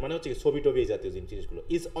রিলেটেড, মানে হচ্ছে কি ছবি টবি এই জাতীয় জিনিসগুলো,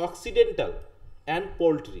 ইজ অক্সিডেন্টাল অ্যান্ড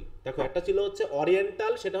পোল্ট্রি। দেখো, একটা ছিল হচ্ছে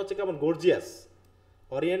অরিয়েন্টাল, সেটা হচ্ছে কেমন গর্জিয়াস,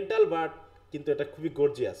 অরিয়েন্টাল বাট কিন্তু এটা খুবই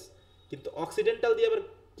গর্জিয়াস। কিন্তু অক্সিডেন্টাল দিয়ে আবার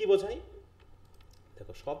কি বোঝায়?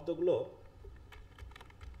 দেখো শব্দগুলো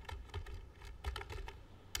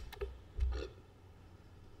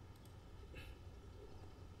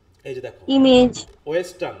এই যে দেখো, ইমেজ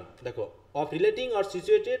ওয়েস্টার্ন, দেখো of relating or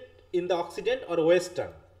situated in the oxidant or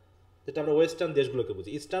western, যেটা আমরা ওয়েস্টার্ন দেশগুলোকে বুঝি।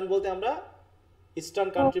 ইস্টার্ন বলতে আমরা ইস্টার্ন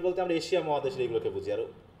কান্ট্রি বলতে আমরা এশিয়া মহাদেশের এগুলোকে বুঝি, আর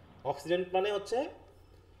অক্সিডেন্ট মানে হচ্ছে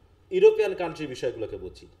ইউরোপিয়ান কান্ট্রি বিষয়গুলোকে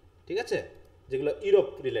বুঝি, ঠিক আছে, যেগুলো ইউরোপ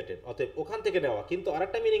রিলেটেড, অতএব ওখান থেকে নেওয়া। কিন্তু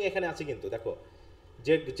আরেকটা মিনিং এখানে আছে কিন্তু, দেখো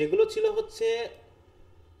যেগুলো ছিল হচ্ছে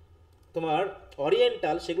তোমার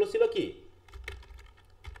অরিয়েন্টাল, সেগুলো ছিল কি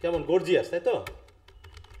কেমন গর্জিয়াস, তাই তো?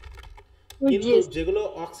 কিন্তু যেগুলো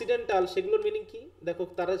অক্সিডেন্টাল সেগুলোর মিনিং কি দেখো,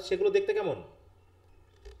 তারা সেগুলো দেখতে কেমন,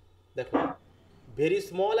 দেখো ভেরি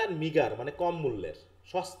স্মল অ্যান্ড মিগার, মানে কম মূল্যের,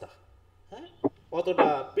 সস্তা, হ্যাঁ, অতটা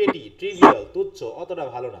পেটি, ট্রিভিয়াল, তুচ্ছ, অতটা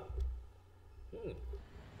ভালো না।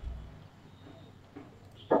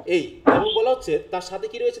 এই এবং বলা হচ্ছে তার সাথে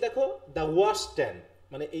কি রয়েছে, দেখো দ্য ওয়াশ স্ট্যান্ড,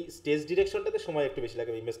 মানে এই স্টেজ ডিরেকশনটাতে সময় একটু বেশি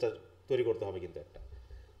লাগে, ইমেজটা তৈরি করতে হবে, কিন্তু একটা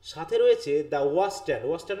সাথে রয়েছে the wash stand.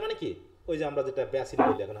 Wash stand মানে কি, ওই যে আমরা যেটা বেসিন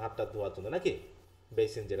বলি এখন হাতটা ধোয়ার জন্য, নাকি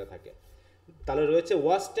বেসিন যেটা থাকে, তাহলে রয়েছে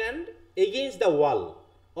wash stand against the wall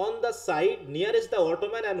on the side nearest the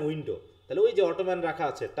Ottoman and window. তাহলে ওই যে অটোম্যান রাখা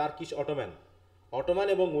আছে, টার্কিশ অটোম্যান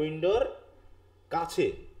এবং উইন্ডোর কাছে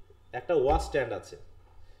একটা ওয়াশ স্ট্যান্ড আছে।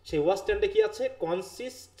 সেই ওয়াশ স্ট্যান্ডে কি আছে,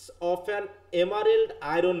 consists of an emerald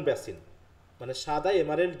iron basin, মানে সাদা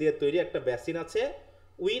এমারেল্ড দিয়ে তৈরি একটা বেসিন আছে,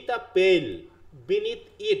 with a pale beneath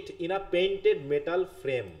it in a painted metal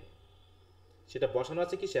frame. সেটা বসানো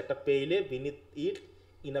আছে কি, সে একটা পেইলে beneath it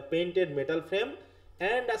in a painted metal frame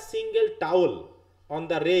and a single towel on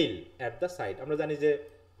the rail at the side. আমরা জানি যে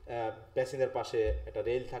বেসিনের পাশে একটা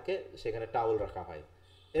রেল থাকে, সেখানে টাওয়েল রাখা হয়,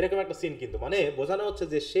 এরকম একটা সিন। কিন্তু মানে বোঝানো হচ্ছে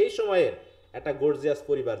যে সেই সময়ের একটা গর্জিয়াস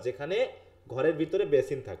পরিবার যেখানে ঘরের ভিতরে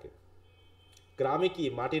বেসিন থাকে। গ্রামে কি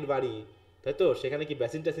মাটির বাড়ি, তাই তো, সেখানে কি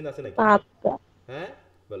বেসিন টেসিন আছে নাকি? হ্যাঁ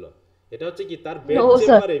বলো, এটা হচ্ছে কি তার বেড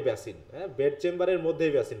চেম্বারে বেসিন, হ্যাঁ বেড চেম্বারের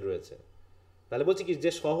মধ্যেই বেসিন রয়েছে। তাহলে বলছি কি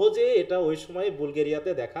যে সহজে এটা ওই সময়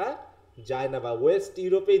বুলগেরিয়াতে দেখা যায় না, বা ওয়েস্ট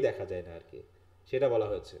ইউরোপেই দেখা যায় না আর কি, সেটা বলা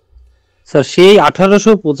হয়েছে। স্যার সেই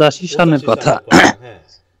 1885 সালের কথা। হ্যাঁ,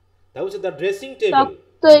 তাই বলছে দ্য ড্রেসিং টেবিল,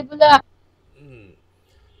 তো এগুলা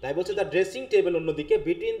তাই বলছে দ্য ড্রেসিং টেবিল অন্যদিকে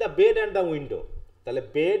between the bed and the window. তাহলে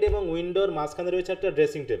বেড এবং উইন্ডোর মাঝখানে রয়েছে একটা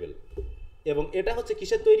ড্রেসিং টেবিল, এবং এটা হচ্ছে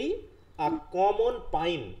কিসের তৈরি, আ common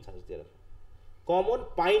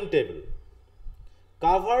pine table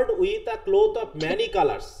covered with a cloth of many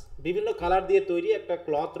colours, বিভিন্ন কালার দিয়ে তৈরি একটা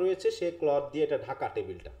ক্লথ রয়েছে, সেই ক্লথ দিয়ে এটা ঢাকা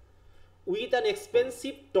টেবিলটা। With an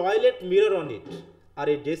expensive toilet mirror on it, আর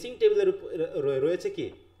এই ড্রেসিং টেবিলের রয়েছে কি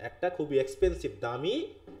একটা খুবই এক্সপেন্সিভ দামি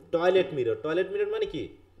টয়লেট মিরর। টয়লেট মিরর মানে কি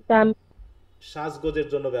সাজগোজের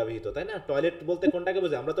জন্য ব্যবহৃত, তাই না? টয়লেট বলতে কোনটাকে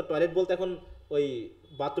বোঝায়? আমরা তো টয়লেট বলতে এখন ওই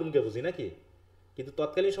বাথরুমকে বুঝি নাকি, কিন্তু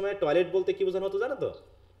তৎকালীন সময়ে টয়লেট বলতে কি বোঝানো হতো জানো তো?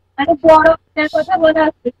 অনেক বড় একটা কথা বলা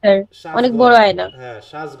আছে স্যার, অনেক বড় আয়না। হ্যাঁ,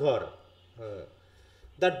 সাজঘর।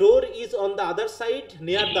 The door is on the other side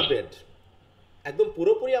near the bed. একদম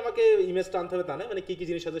পুরোপুরি আমাকে ইমেজটা আনতে হবে তা না, মানে কি কি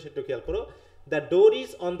জিনিস আছে সেটা খেয়াল করো। The door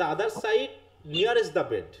is on the other side nearest the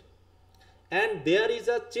bed and there is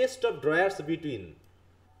a chest of drawers between.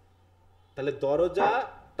 তাহলে দরজা,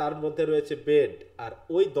 তার মধ্যে রয়েছে বেড, আর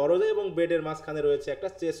ওই দরজা এবং বেডের মাঝখানে রয়েছে একটা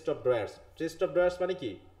chest of drawers. Chest of drawers মানে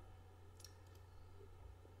কি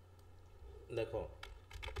দেখো,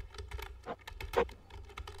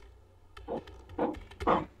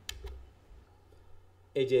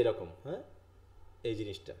 এই যে এরকম, হ্যাঁ এই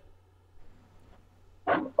জিনিসটা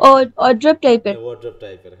ওয়ার্ড্রপ টাইপের। ওয়ার্ড্রপ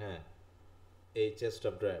টাইপের, হ্যাঁ এই চেস্ট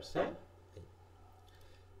অফ ড্রয়ার্স। হ্যাঁ,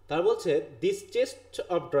 তার বলছে this chest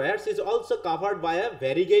of drawers is also covered by a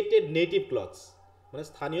variegated native clothes, মানে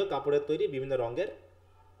স্থানীয় কাপড়ের তৈরি, বিভিন্ন রঙের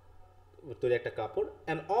তৈরি একটা কাপড়।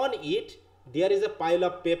 And on it there is a pile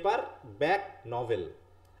of paper back novel.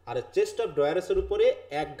 R chest of ড্রয়ার্সের উপরে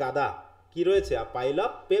এক গাদা কি রয়েছে? আ pile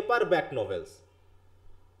of paper back novels.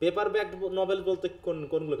 Paper back novel বলতে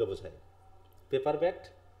কোনগুলোকে বোঝায়? পেপার ব্যাক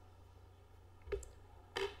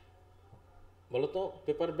বলো তো,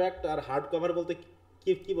 পেপার ব্যাক আর হার্ড কভার বলতে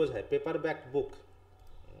কি কি বোঝায়? পেপার ব্যাক বুক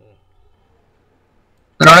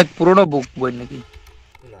অনেক পুরনো বুক বই নাকি?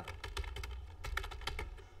 না,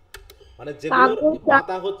 মানে যেগুলোর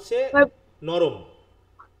পাতা হচ্ছে নরম,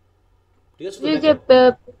 ঠিক আছে? যে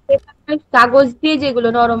কাগজ দিয়ে যেগুলো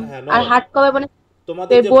নরম, আর হার্ড কভার মানে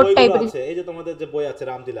তোমাদের যে বোর্ড বইগুলো টাইপের। আছে, এই যে তোমাদের যে বই আছে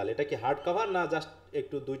রামদিলাল, এটা কি হার্ড কভার না জাস্ট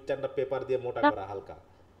একটু দুই চারটা পেপার দিয়ে মোটা করা হালকা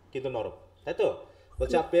কিন্তু নরম, তাই তো?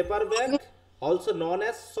 বলছে paper back also known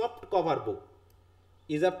as soft cover book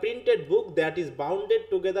is a printed book that is bounded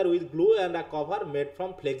together with glue and a cover made from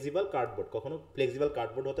flexible cardboard. কখনো ফ্লেক্সিবল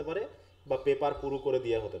কার্ডবোর্ড হতে পারে বা পেপার পুরু করে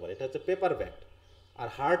দিয়ে হতে পারে, এটা হচ্ছে পেপার ব্যাগ। আর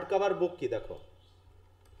হার্ড কভার বুক কি দেখো,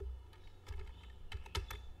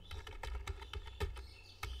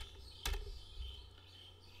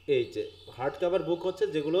 এই যে হার্ড কভার বুক হচ্ছে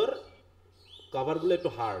যেগুলোর কভারগুলো একটু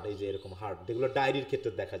হার্ড, এই যে এরকম হার্ড, যেগুলো ডায়েরির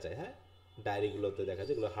ক্ষেত্রে দেখা যায়। হ্যাঁ, ডায়েরিগুলোতে দেখা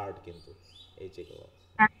যায় এগুলো হার্ড, কিন্তু এই যেগুলো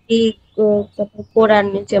কোরআন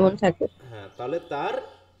যেমন থাকে। হ্যাঁ, তাহলে তার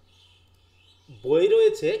বই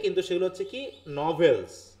রয়েছে কিন্তু সেগুলো হচ্ছে কি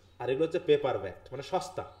নভেলস, আর এগুলো হচ্ছে পেপার ব্যাগ, মানে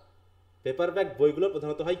সস্তা। পেপার ব্যাগ বইগুলো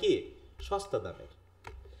প্রধানত হয় কি সস্তা দামের।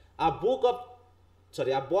 আ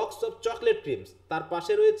বক্স অফ চকলেট ক্রিমস, তার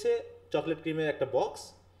পাশে রয়েছে চকলেট ক্রিমের একটা box,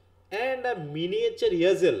 and a miniature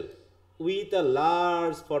ইয়াজেল with a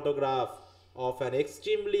large photograph of an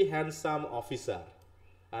extremely handsome officer.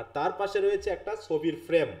 আর তার পাশে রয়েছে একটা ছবির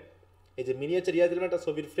ফ্রেম, এই যে মিনিয়েচার ইয়াজেল একটা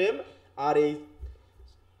ছবির ফ্রেম, আর এই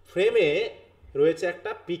ফ্রেমে রয়েছে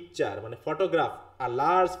একটা পিকচার, মানে photograph, R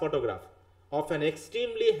large photograph of an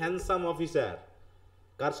extremely handsome officer.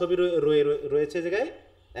 কার ছবি রয়েছে জায়গায়?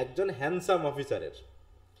 একজন হ্যান্ডসাম অফিসারের।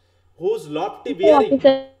 Whose lofty bearing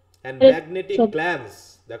and magnetic glance,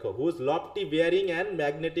 দেখো whose lofty bearing and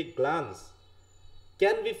magnetic glance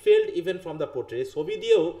can be failed even from the portrait. ছবি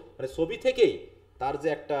দিয়েও, মানে ছবি থেকেই তার যে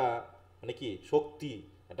একটা মানে কি শক্তি,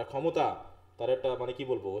 একটা ক্ষমতা, তার একটা মানে কি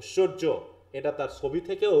বলবো ঐশ্বর্য, এটা তার ছবি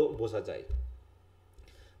থেকেও বোঝা যায়।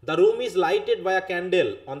 The room is lighted by a candle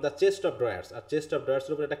on the chest of drawers. R chest of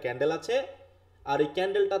ড্রয়ার্সের উপরে একটা ক্যান্ডেল আছে, আর এই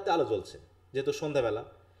ক্যান্ডেলটাতে আলো জ্বলছে যেহেতু সন্ধ্যাবেলা।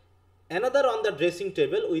 Another on the dressing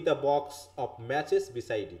table with a box of matches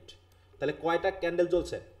beside ইট। তাহলে কয়টা ক্যান্ডেল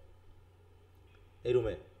জ্বলছে এই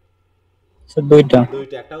রুমে?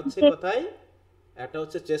 দুইটা। একটা হচ্ছে কোথায়? একটা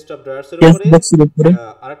হচ্ছে চেস্ট অফ ড্রয়ার্সের উপরে,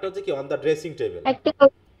 আর একটা হচ্ছে কি অন দ্য ড্রেসিং টেবিল।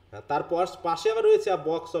 তারপর পাশে আবার রয়েছে আ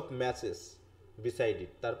বক্স অফ ম্যাচেস বিসাইড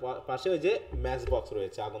ইট, তার পাশে ওই যে ম্যাচ বক্স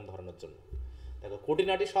রয়েছে আগুন ধরানোর জন্য। দেখো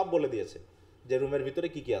খুঁটিনাটি সব বলে দিয়েছে যে রুমের ভিতরে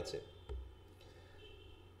কি কি আছে।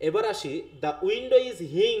 এবার আসি, the window is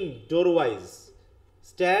হিংড door wise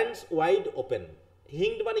stands wide open.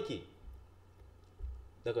 হিংড মানে কি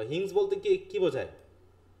দেখো, হিংস বলতে কি কি বোঝায়?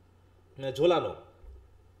 ঝোলানো,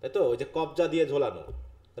 তাই তো, ওই যে কবজা দিয়ে ঝোলানো।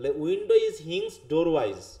 তাহলে উইন্ডো ইজ হিংস ডোর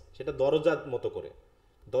ওয়াইজ, সেটা দরজার মতো করে,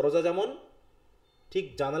 দরজা যেমন ঠিক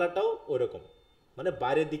জানালাটাও ওই রকম, মানে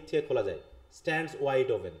বাইরের দিক থেকে খোলা যায়। স্ট্যান্ডস ওয়াইড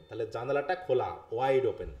ওপেন, তাহলে জানালাটা খোলা, wide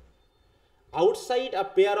open. Outside a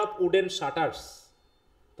pair of wooden shutters,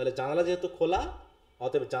 তাহলে জানালা যেহেতু খোলা,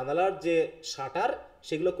 অতএব জানালার যে শাটার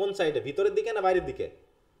সেগুলো কোন সাইডে, ভিতরের দিকে না বাইরের দিকে?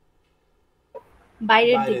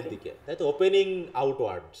 বাইরের বাইরের দিকে। দিকে, তাই তো। Opening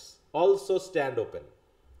outwards, also stand open.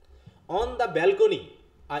 On the balcony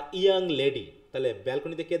a young lady, তাহলে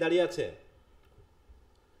ব্যালকনিতে কে দাঁড়িয়ে আছে?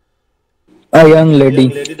 A young lady.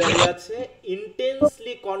 Young lady দাঁড়িয়ে আছে,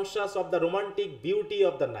 intensely conscious of the romantic beauty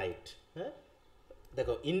of the night. হ্যাঁ,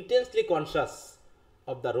 দেখো, intensely conscious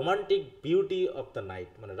of the romantic beauty of the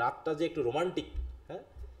night, মানে রাতটা যে একটু রোমান্টিক, হ্যাঁ,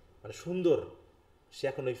 মানে সুন্দর, সে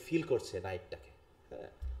এখন ওই ফিল করছে নাইটটাকে।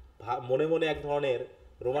 হ্যাঁ, মনে মনে এক ধরনের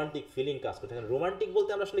রোমান্টিক ফিলিং কাজ করছে। রোমান্টিক বলতে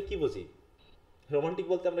আমরা আসলে কি বুঝি? রোমান্টিক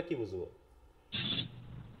বলতে আমরা কি বুঝবো?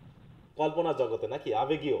 কল্পনা জগতে নাকি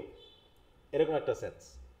আবেগীয়, এরকম একটা সেন্স।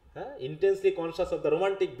 হ্যাঁ, intensely conscious of the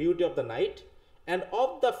romantic beauty of the night and of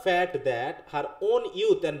the fact that her own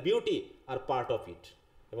youth and beauty R part of it.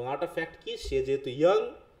 এবং আরেকটা ফ্যাক্ট কি, সে যেহেতু ইয়াং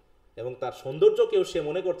এবং তার সৌন্দর্যকেও সে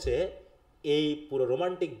মনে করছে এই পুরো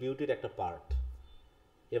রোমান্টিক বিউটির একটা পার্ট।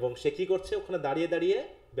 এবং সে কি করছে, ওখানে দাঁড়িয়ে দাঁড়িয়ে,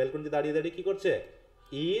 ব্যালকনিতে দাঁড়িয়ে দাঁড়িয়ে কি করছে?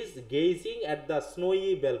 Is gazing at the স্নোই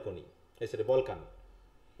balcony, সেটা বলকান,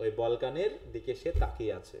 ওই বলকানের দিকে সে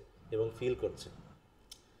তাকিয়ে আছে এবং ফিল করছে।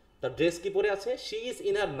 তার ড্রেস কি পরে আছে? She is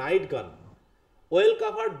in her night gown well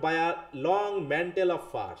covered by a long men tell of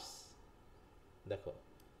farce. দেখো,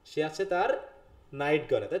 সে আছে তার নাইট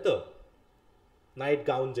গাউনে, তাই তো, নাইট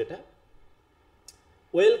গাউন যেটা,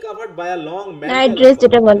 well covered by a long night dress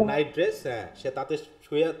যেটা বলে। নাইট ড্রেস, হ্যাঁ, সে তাতে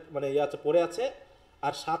শুয়ে মানে ইয়ে আছে, পরে আছে।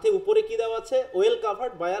 আর সাথে উপরে কি দেওয়া আছে? Well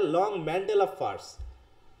covered by a long men tell of farce.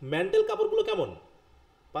 Men tell কাপড়গুলো কেমন?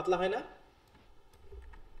 পাতলা হয় না?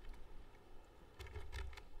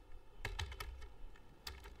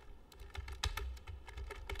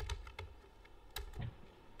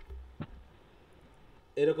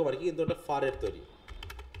 এরকম আর কি, কিন্তু ওটা ফারের তৈরি।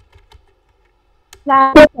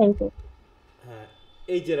 হ্যাঁ,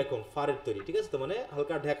 এই যে এরকম ফারের তৈরি, ঠিক আছে তো, মানে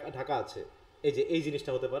হালকা ঢাকা আছে, এই যে এই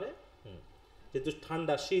জিনিসটা হতে পারে। যেহেতু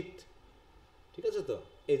ঠান্ডা শীত, ঠিক আছে তো,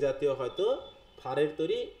 এই জাতীয় হয়তো ফারের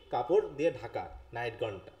তৈরি কাপড় দিয়ে ঢাকা নাইট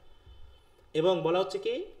গাউনটা। এবং বলা হচ্ছে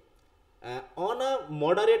কি, অন আ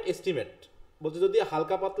মডারেট এস্টিমেট, বলতে যদি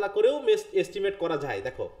হালকা পাতলা করেও এস্টিমেট করা যায়,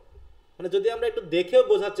 দেখো, মানে যদি আমরা একটু দেখেও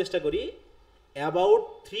বোঝার চেষ্টা করি, about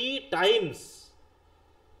 3 times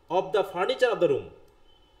of the furniture of the room,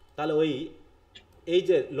 তাহলে ওই এই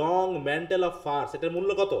যে লং ম্যান্টেল অফ ফার্স, এটার মূল্য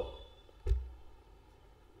কত?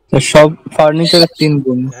 সব ফার্নিচারের 3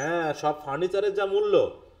 গুণ। হ্যাঁ, সব ফার্নিচারের যা মূল্য,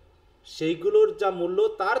 সেইগুলোর যা মূল্য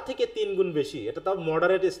তার থেকে 3 গুণ বেশি। এটা তাও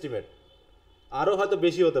মডারেট এস্টিমেট, আরও হয়তো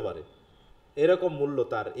বেশি হতে পারে, এরকম মূল্য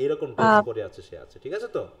তার, এইরকম ড্রেস পরে আছে সে আছে, ঠিক আছে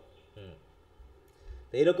তো।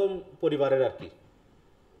 এইরকম পরিবারের আর কি।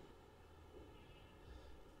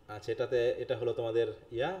 আচ্ছা, এটা হলো তোমাদের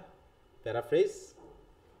প্যারাফ্রেজ।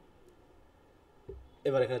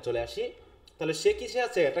 এবার এখানে চলে আসি, তাহলে সে কিসে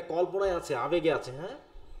আছে? একটা কল্পনায় আছে, আবেগে আছে। হ্যাঁ,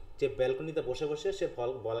 যে ব্যালকনিতে বসে বসে সে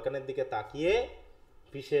বলকানের দিকে তাকিয়ে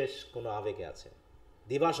বিশেষ কোনো আবেগে আছে,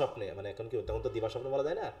 দিবা স্বপ্নে, মানে এখন কি, তখন তো দিবা স্বপ্ন বলা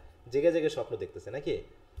যায় না, জেগে জেগে স্বপ্ন দেখতেছে নাকি,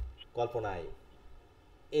 কল্পনায়,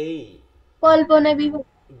 এই কল্পনা বিভোর।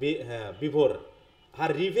 হ্যাঁ, বিভোর।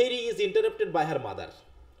 হার রিভেরি is interrupted by her mother.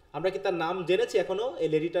 আমরা কি তার নাম জেনেছি এখনো? এই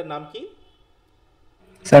লেডিটার নাম কি?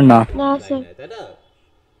 স্যার না। তাই না,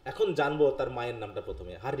 এখন জানবো তার মায়ের নামটা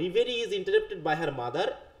প্রথমে। হার রিভেরি is interrupted by her mother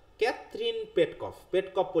Catherine পেটকফ।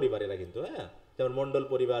 পেটকফ পরিবারেরা কিন্তু, হ্যাঁ, যেমন মন্ডল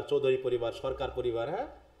পরিবার, চৌধুরী পরিবার, সরকার পরিবার, হ্যাঁ,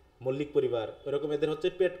 মল্লিক পরিবার, ওরকম এদের হচ্ছে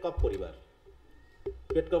পেটকফ পরিবার।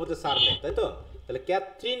 পেটকফ হচ্ছে সারনেম, তাই তো। তাহলে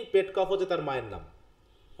ক্যাথরিন পেটকফ হচ্ছে তার মায়ের নাম।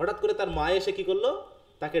 হঠাৎ করে তার মা এসে কি করলো,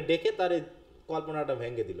 তাকে ডেকে তার এই কল্পনাটা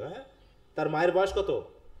ভেঙে দিল। হ্যাঁ, তার মায়ের বয়স কত?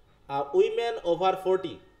 উইমেন ওভার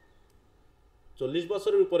 40, 40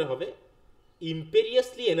 বছরের উপরে হবে,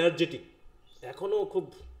 ইম্পেরিয়াসলি এনার্জেটিক, এখনও খুব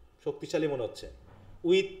শক্তিশালী মনে হচ্ছে,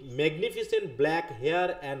 with magnificent black hair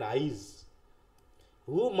and eyes,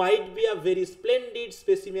 who might be a very splendid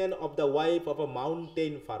specimen of the wife of a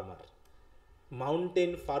mountain farmer.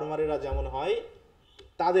 Mountain ফার্মারেরা যেমন হয়,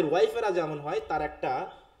 তাদের ওয়াইফেরা যেমন হয়, তার একটা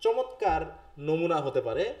চমৎকার নমুনা হতে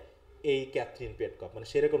পারে এই ক্যাথরিন পেটকফ, মানে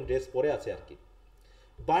সেরকম ড্রেস পরে আছে আর কি।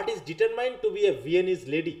 But is determined to B A ভিয়েনিজ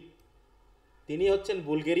lady, তিনি হচ্ছেন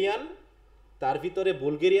বুলগেরিয়ান, তার ভিতরে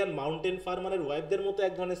বুলগেরিয়ান মাউন্টেন ফার্মারের ওয়াইফদের মতো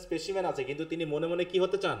এক ধরনের স্পেসিমেন আছে, কিন্তু তিনি মনে মনে কি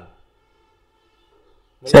হতে চান?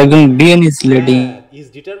 একজন ভিয়েনিজ lady. Is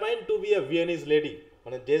determined to B A ভিয়েনিজ lady,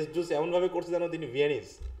 মানে ড্রেস ড্রেস এমন ভাবে করছে যেন তিনি ভিয়েনিজ।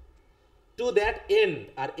 টু দ্যাট এন্ড,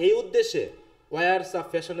 আর এই উদ্দেশ্যে, ওয়ার্স আ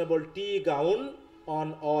fashionable T gown on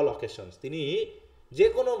all occasions, তিনি যে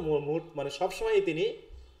কোনো মানে সবসময় তিনি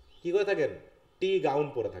কি করে থাকেন? টি গাউন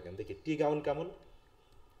পরে থাকেন। দেখি টি গাউন কেমন।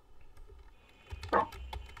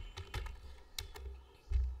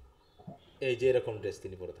 এই যে এরকম ড্রেস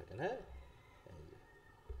তিনি পরে থাকেন, হ্যাঁ। এই যে।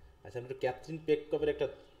 আচ্ছা, আমি একটু ক্যাথরিন পেটকপের একটা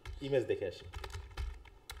ইমেজ দেখে আসি।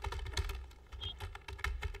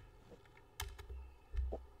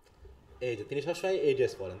 এই যে তিনি সবসময় এই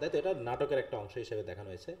ড্রেস পরেন, তাই তো? এটা নাটকের একটা অংশ হিসেবে দেখানো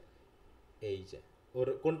হয়েছে। এই যে ওর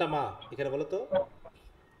কোনটা মা এখানে বলো তো,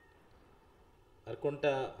 আর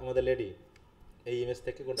কোনটা আমাদের লেডি? এই ইমেজ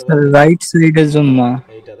থেকে কোনটা বলো তো? রাইট সাইডের জন্য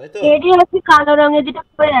এইটা, তাই তো? লেডি হচ্ছে কালো রঙের যেটা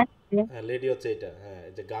পরে আছে, হ্যাঁ, লেডি হচ্ছে এটা, হ্যাঁ,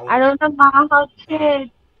 এই যে গাউন, আর ওনার মা হচ্ছে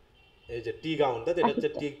এই যে টি গাউন, তাই তো? এটা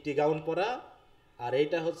হচ্ছে টি টি গাউন পরা, আর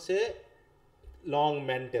এইটা হচ্ছে লং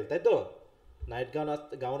ম্যান্টেল, তাই তো? নাইট গাউন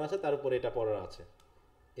গাউন আছে, তার উপরে এটা পরা আছে।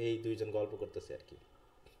 এই দুইজন গল্প করতেছে আর কি।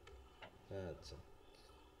 আচ্ছা,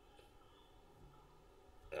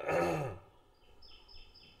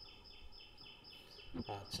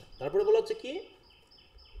 আচ্ছা, তারপরে বলা হচ্ছে কি,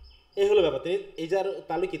 এই হলো ব্যাপার। তিনি এই যার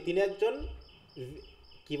তাহলে কি তিনি একজন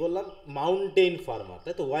কি বললাম, মাউন্টেন ফার্মার,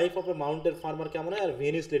 তাই তো? Wife of a mountain farmer কেমন হয়, আর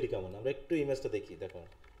ভেনিস লেডি কেমন? আমরা একটু ইমেজটা দেখি, দেখো।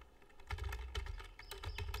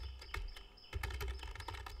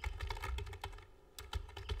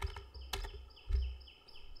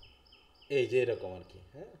 এই যে এরকম আর কি,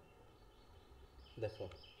 হ্যাঁ, দেখো।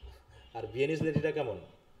 আর ভিয়েনিস লেডিটা কেমন?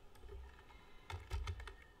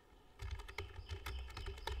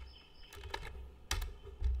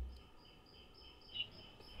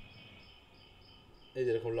 এই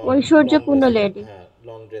যেরকম লং ঐশ্বর্যপূর্ণ লেডি। হ্যাঁ,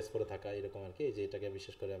 লং ড্রেস পরে থাকা এরকম আর কি। এই যে এটাকে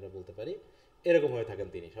বিশেষ করে আমরা বলতে পারি এরকম হয়ে থাকেন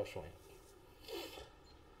তিনি সবসময়।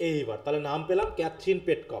 এইবার তাহলে নাম পেলাম ক্যাথরিন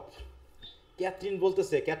পেটকপ। ক্যাথরিন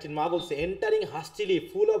বলতেছে, ক্যাথরিন মা বলছে, entering হাস্টিলি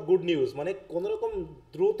full of good news, মানে কোন রকম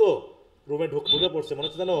দ্রুত রুমে ঢুকে পড়ছে, মনে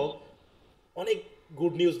হচ্ছে যেন অনেক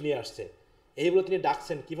গুড নিউজ নিয়ে আসছে। এইগুলো তিনি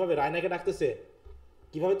ডাকছেন কিভাবে, রায়নাকে ডাকতেছে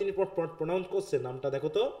কিভাবে তিনি প্রোনাউন্স করছে নামটা, দেখো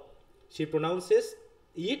তো। শি প্রোনাউন্সেস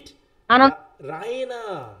ইট রায়না,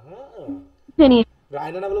 হ্যাঁ,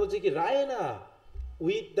 রায়না না বলে বলছে কি রায়না,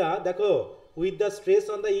 উইথ দা, দেখো, with the stress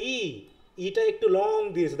on the ইটা একটু লং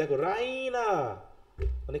দিয়েছে, দেখো, রায়না,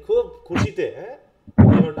 মানে খুব খুশিতে, হ্যাঁ,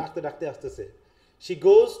 এবার ডাকতে ডাকতে আসতেছে। She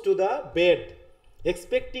goes to the bed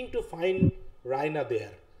expecting to find Raina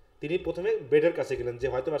দেয়ার। তিনি প্রথমে বেডের কাছে গেলেন যে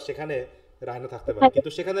হয়তো বা সেখানে রায়না থাকতে পারে,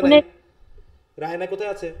 কিন্তু সেখানে নাই। রায়না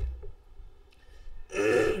কোথায় আছে?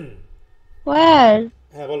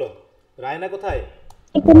 হ্যাঁ বলো, রায়না কোথায়?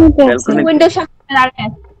 উইন্ডোর সামনে দাঁড়ায়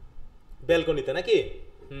আছে, ব্যালকনিতে নাকি?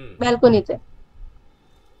 ব্যালকনিতে।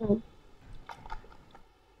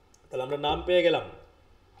 তাহলে আমরা নাম পেয়ে গেলাম।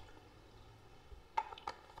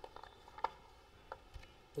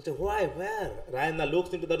 বলছে why, where? Rayana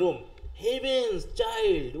looks into the room. Heavens,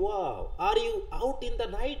 child, wow, are you out in the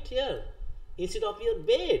night here instead of your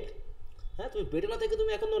bed? হ্যাঁ, তুমি বেডে না থেকে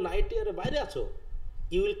তুমি এখন নাইট ইয়ারে বাইরে আছো।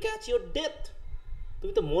 You will catch your death,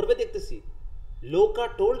 তুমি তো মরবে দেখতেছি। লোকা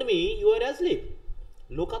told me you R asleep,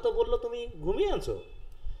 লোকা তো বললো তুমি ঘুমিয়ে আছো।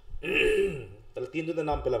 তাহলে তিনজনের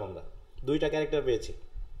নাম পেলাম আমরা, দুইটা ক্যারেক্টার পেয়েছি।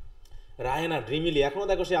 রায়না ড্রিমিলি, এখনো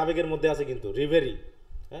দেখো সে আবেগের মধ্যে আছে, কিন্তু রিভেরি,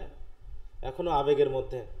 হ্যাঁ, এখনো আবেগের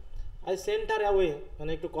মধ্যে। আই সেন্ট হার অ্যাওয়ে,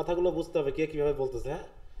 মানে একটু কথাগুলো বুঝতে হবে কে কিভাবে বলতেছে। হ্যাঁ,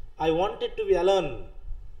 I wanted to B alone,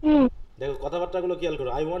 দেখো কথাবার্তাগুলো খেয়াল করো।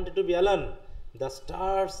 I wanted to B alone, the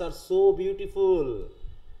stars R so beautiful,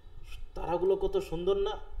 তারাগুলো কত সুন্দর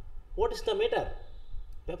না। হোয়াট ইজ দ্য ম্যাটার,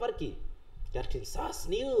 ব্যাপার কি? Captain সাস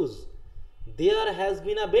news, there has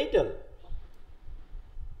been a battle.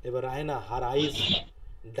 এবার রায়না হার আইজ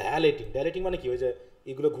ডায়ালেটিং, ডায়ালেটিং মানে কি, ওই যে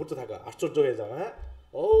এগুলো ঘুরতে থাকা, আশ্চর্য হয়ে যাওয়া, হ্যাঁ।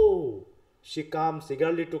 ও she comes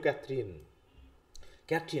eagerly two Catherine,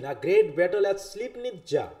 Catherine a great battle at slip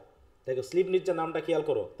নিজ্জা। দেখো স্লিপ নিজ্জা নামটা খেয়াল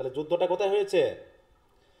করো, তাহলে যুদ্ধটা কোথায় হয়েছে?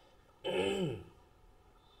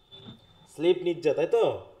 স্লিপ নিজ্জা, তাই তো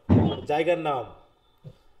জায়গার নাম।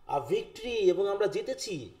 আ ভিক্টরি, এবং আমরা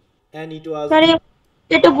জিতেছি। অ্যান্ড ইট ওয়াজ,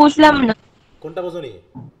 এটা বুঝলাম না কোনটা বোঝনি?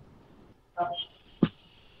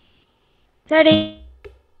 স্যার,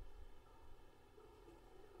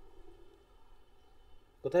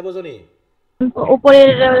 কোথায় বোঝনি?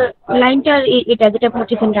 উপরের লাইনটা এটা যেটা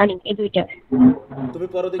বলছেন রানিং, এই দুইটা তুমি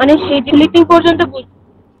পরো দেখি, মানে সেই স্লিপিং পর্যন্ত।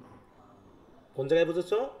 কোন জায়গায়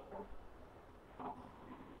বুঝেছো?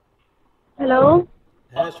 হ্যালো,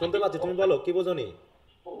 হ্যাঁ শুনতে পাচ্ছি, তুমি বলো কি বোঝনি?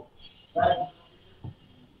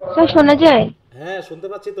 স্যার শোনা যায়? হ্যাঁ শুনতে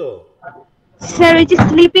পাচ্ছি তো। স্যার ওই যে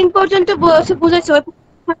স্লিপিং পর্যন্ত বুঝেছে, ওই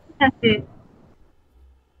আছে।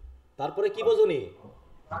 তারপরে কি বোঝনি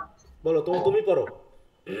বলো, তুমি পড়ো।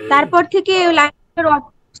 তারপর থেকে ওই লাইনটা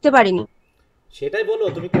বুঝতে পারিনি। সেটাই বলো,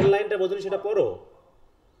 তুমি কোন লাইনটা বোঝনি সেটা পড়ো।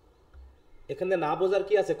 এখানে না বোঝার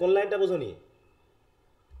কি আছে, কোন লাইনটা বোঝনি?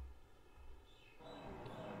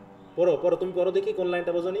 পড়ো পড়ো, তুমি পড়ো দেখি কোন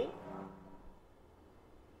লাইনটা বোঝনি।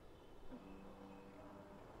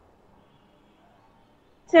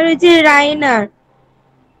 স্যার ওই যে রাইনার।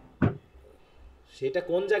 সেটা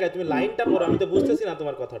কোন জায়গায়? তুমি লাইনটা পড়ো, আমি তো বুঝতেছি না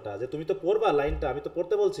তোমার কথাটা, যে তুমি তো পড়বা লাইনটা, আমি তো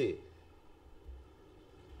পড়তে বলছি।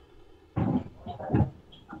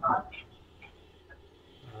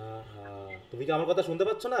 তুমি কি আমার কথা শুনতে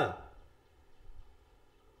পাচ্ছ না?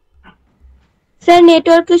 স্যার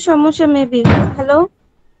নেটওয়ার্কের সমস্যা মেবি। হ্যালো,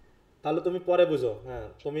 তাহলে তুমি পরে বুঝো। হ্যাঁ,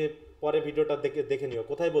 তুমি পরে ভিডিওটা দেখে দেখে নিও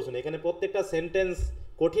কোথায় বসুন। এখানে প্রত্যেকটা সেন্টেন্স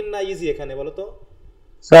কঠিন না ইজি এখানে বলো তো?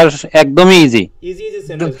 স্যার একদমই ইজি। Easy easy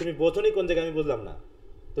sentence. তুমি বোঝনি কোন জায়গায় আমি বুঝলাম না।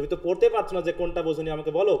 তুমি তো পড়তে পারছো না, যে কোনটা বোঝনি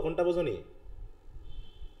আমাকে বলো, কোনটা বোঝনি?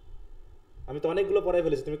 আমি তো অনেকগুলো পড়াই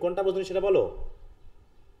ফেলেছি, তুমি কোনটা বোঝনি সেটা বলো।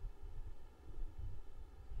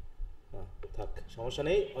 হ্যাঁ, থাক, সমস্যা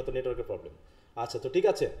নেই, হয়তো নেটওয়ার্কের প্রবলেম। আচ্ছা, তো ঠিক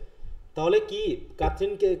আছে। তাহলে কি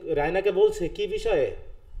কাথরিনকে রায়নাকে বলছে কি বিষয়ে?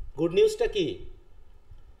 গুড নিউজটা কি?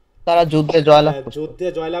 তারা যুদ্ধে জয়লাভ করছে। যুদ্ধে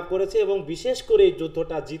জয়লাভ করেছে, এবং বিশেষ করে এই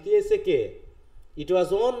যুদ্ধটা জিতিয়েছে কে? ইট ওয়াজ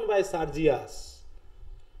ওন বাই সার্জিয়াস।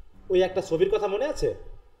 ওই একটা ছবির কথা মনে আছে?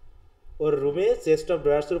 ওর রুমে চেস্ট অফ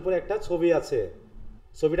ড্রয়ার্সের উপরে একটা ছবি আছে।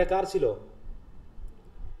 ছবিটা কার ছিল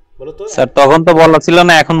বলো তো? স্যার তখন তো বলা ছিল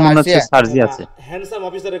না, এখন মনে হচ্ছে সার্জি আছে। হ্যান্ডসাম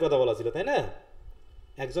অফিসারের কথা বলা ছিল, তাই না?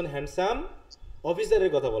 একজন হ্যান্ডসাম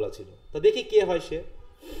অফিসারের কথা বলা ছিল। তো দেখি কে হয় সে।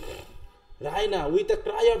 Raina with a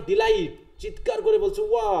Cry of Deloitte, চিৎকার করে বলছে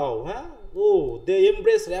ওয়াও। হ্যাঁ, ও দে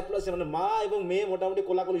এমব্রেস র্যাপলাস, মানে মা এবং মেয়ে মোটামুটি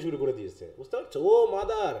কোলাকুলি শুরু করে দিয়েছে, বুঝতে পারছো? ও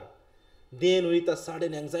mother. Then with a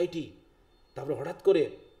sudden anxiety, তারপরে হঠাৎ করে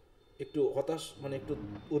একটু হতাশ, মানে একটু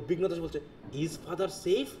উদ্বিগ্নতা বলছে, ইজ ফাদার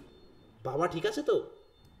সেফ? বাবা ঠিক আছে তো?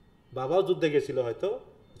 বাবাও যুদ্ধে গেছিল হয়তো।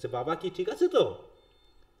 বলছে বাবা কি ঠিক আছে তো?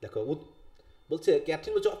 দেখো বলছে,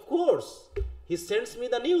 ক্যাথরিন বলছে of course he sends me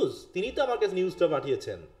the news. তিনি তো আমার কাছে নিউজটা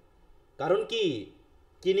পাঠিয়েছেন। কারণ কি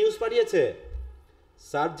কি নিউজ পাঠিয়েছে?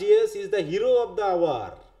 সার্জিয়াস is the hero of the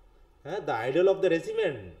our, হ্যাঁ, the idol of the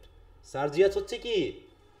regiment. সার্জিয়াস হচ্ছে কি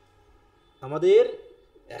আমাদের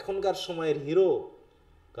এখনকার সময়ের হিরো,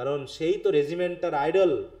 কারণ সেই তো রেজিমেন্টটার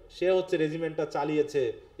আইডল। সে হচ্ছে রেজিমেন্টটা চালিয়েছে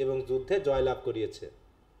এবং যুদ্ধে জয়লাভ করিয়েছে।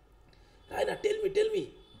 তাই না? টেল মি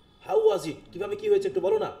হাউ ওয়াজ ইট, কীভাবে কী হয়েছে একটু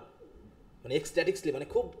বলো না। মানে এক্সট্যাটিক্সলি, মানে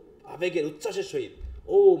খুব আবেগের উচ্ছ্বাসের সহিত,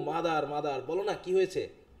 ও মাদার বলো না কি হয়েছে।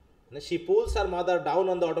 মানে she pools R mother down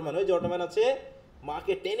on the Ottoman. ওই যে অটোম্যান আছে,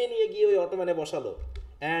 মাকে টেনে নিয়ে গিয়ে ওই অটোম্যানে বসালো।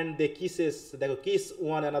 অ্যান্ড দে কিসেস, দেখো, কিস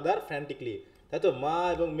ওয়ান অ্যানাদার ফ্র্যান্টিকলি। তাই তো? মা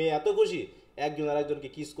এবং মেয়ে এত খুশি, একজন আর একজনকে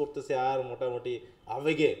কিস করতেছে আর মোটামুটি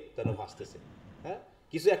আবেগে যেন ভাসতেছে। হ্যাঁ,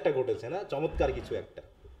 কিছু একটা ঘটেছে না, চমৎকার কিছু একটা।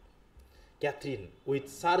 ক্যাথরিন উইথ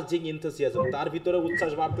সার্জিং এনথুসিয়াজম, তার ভিতরে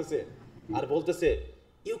উচ্ছ্বাস বাড়তেছে আর বলতেছে,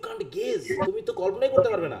 ইউ কান্ট গেজ, তুমি তো কল্পনাই করতে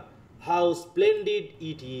পারবে না, হাউ স্প্লেন্ডিড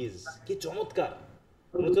ইট ইজ, কি চমৎকার।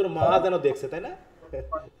 তোর মা যেন দেখছে, তাই না?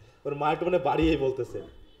 ওর মা একটু মানে বাড়িয়েই বলতেছে।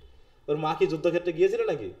 ওর মা কি যুদ্ধক্ষেত্রে গিয়েছিল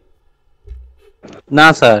নাকি? না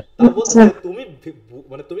স্যার। বলছে তুমি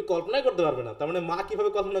মানে তুমি কল্পনাই করতে পারবে না। তার মানে মা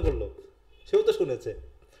কিভাবে কল্পনা করলো? সেও তো শুনেছে।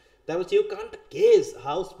 তাই বলছে, you can't gauge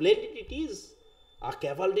how splendid it is a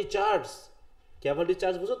Cavalry charge. Cavalry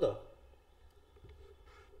charge বুঝো তো?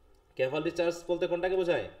 ক্যাভালরি চার্জ বলতে কোনটাকে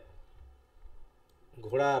বোঝায়?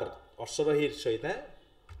 ঘোড়ার অশ্বরোহীর সহিত। হ্যাঁ,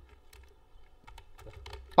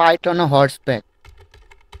 ফাইট অন আ হর্সব্যাক।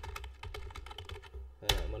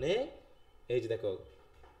 হ্যাঁ, মানে এই যে দেখো,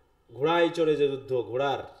 ঘোড়ায় চড়ে যে যুদ্ধ,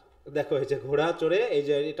 ঘোড়ার, দেখো এই যে ঘোড়া চড়ে, এই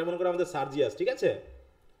যে এটা মনে করো আমাদের সার্জিয়াস, ঠিক আছে?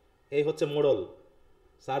 এই হচ্ছে মোড়ল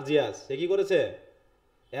সার্জিয়াস। সে কি করেছে?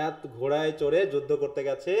 ঘোড়ায় চড়ে যুদ্ধ করতে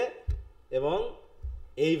গেছে, এবং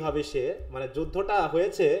এইভাবে সে, মানে যুদ্ধটা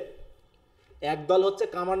হয়েছে, একদল হচ্ছে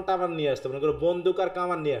কামান টামান নিয়ে আসছে, মনে করো বন্দুক আর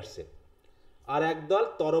কামান নিয়ে আসছে, আর একদল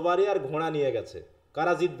তরবারি আর ঘোড়া নিয়ে গেছে।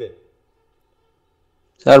 কারা জিতবে?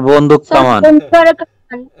 স্যার বন্দুক কামান।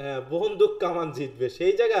 বন্দুক কামান জিতবে।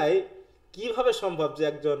 সেই জায়গায় কিভাবে সম্ভব যে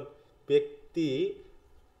একজন ব্যক্তি,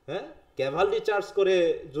 হ্যাঁ, ক্যাভালরি চার্জ করে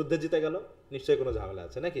যুদ্ধে জিতে গেল? নিশ্চয়ই কোনো ঝামেলা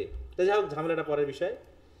আছে নাকি? তো যাই হোক, ঝামেলাটা পরের বিষয়।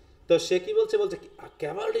 তো সে কি বলছে?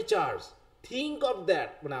 Cavalry charge, think of that,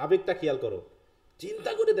 মানে আবেগটা খেয়াল করো,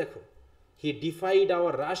 চিন্তা করে দেখো। হি defied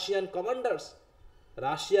hour Russian commanders,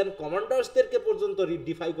 Russian কমান্ডার্সদেরকে পর্যন্ত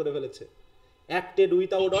ডিফাই করে ফেলেছে। Acted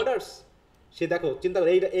without orders. সে দেখো, চিন্তা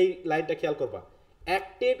করে, এই লাইনটা খেয়াল করবা,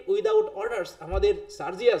 অ্যাক্টেড উইদাউট অর্ডার্স। আমাদের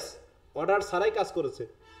সার্জিয়াস অর্ডার ছাড়াই কাজ করেছে।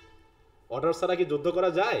 অর্ডার ছাড়া কি যুদ্ধ করা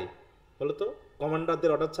যায় বলো তো?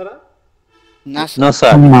 কমান্ডারদের অর্ডার ছাড়া? না না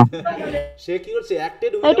স্যার। সে কি করছে?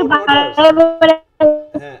 Acted without orders.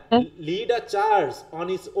 হ্যাঁ, lead a charge on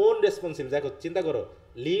his own responsibility. দেখো, চিন্তা করো,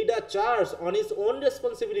 lead a charge on his own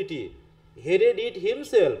responsibility, headed it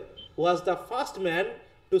himself, was the first man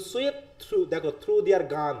to sweep through, দেখো, থ্রু দেয়ার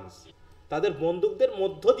গানস, তাদের বন্দুকদের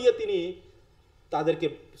মধ্য দিয়ে তিনি তাদেরকে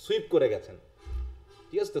সুইপ করে গেছেন।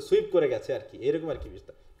 ঠিক আছে তো? সুইপ করে গেছে আর কি, এরকম আর কি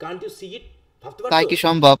বিষয়টা। কান্ট ইউ সি ইট? ভাবতে তাই পারছো? কি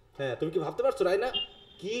সম্ভব? হ্যাঁ, তুমি কি ভাবতে পারছো রাইনা?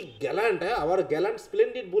 কি গ্যালান্ট, হ্যাঁ, hour gallant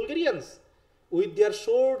splendid বুলগেরিয়ানস with their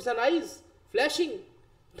swords and ice flashing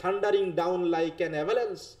thundering down like an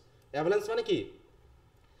avalanche. Avalanche মানে কি?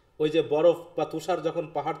 ওই যে বরফ বা তুষার যখন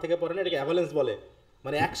পাহাড় থেকে পড়ে না, এটাকে অ্যাভালান্স বলে,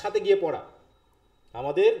 মানে একসাথে গিয়ে পড়া।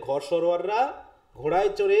 আমাদের ঘর সরোয়াররা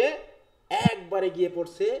ঘোড়ায় চড়ে একবারে গিয়ে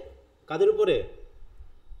পড়ছে কাদের উপরে?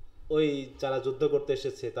 ওই যারা যুদ্ধ করতে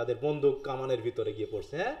এসেছে তাদের বন্দুক কামানের ভিতরে গিয়ে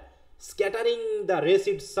পড়ছে, হ্যাঁ, scattering the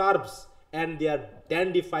রেসিড serves and there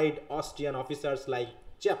ড্যান্ডিফাইড Austrian officers like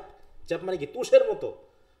chap. Chap মানে কি?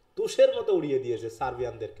 তুষের মতো উড়িয়ে দিয়েছে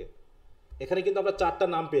সার্বিয়ানদেরকে। এখানে কিন্তু আমরা 4টা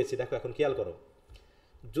নাম পেয়েছি, দেখো এখন খেয়াল করো।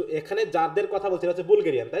 এখানে যাদের কথা বলছি হচ্ছে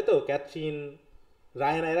বুলগেরিয়ান, তাই তো? ক্যাথরিন,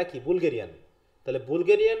 রায়ানা, এরা কি বুলগেরিয়ান? তাহলে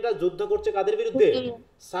বুলগেরিয়ানরা যুদ্ধ করছে কাদের বিরুদ্ধে?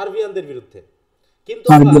 সার্বিয়ানদের বিরুদ্ধে। কিন্তু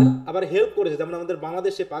আবার হেল্প করেছে, যেমন আমাদের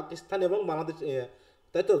বাংলাদেশে পাকিস্তান এবং বাংলাদেশ,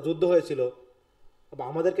 তাই তো, যুদ্ধ হয়েছিল।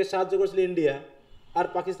 আমাদেরকে সাহায্য করেছিল ইন্ডিয়া, আর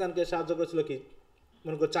পাকিস্তানকে সাহায্য করেছিল কি,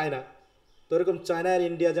 মনে করো চায়না। তো এরকম চায়না আর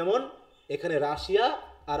ইন্ডিয়া যেমন, এখানে রাশিয়া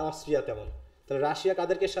আর অস্ট্রিয়া তেমন। তাহলে রাশিয়া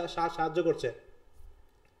কাদেরকে সাহায্য করছে?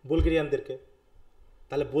 বুলগেরিয়ানদেরকে।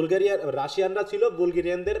 তাহলে রাশিয়ানরা ছিল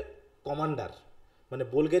বুলগেরিয়ানদের কমান্ডার, মানে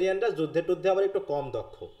বুলগেরিয়ানরা যুদ্ধে টুদ্ধে আবার একটু কম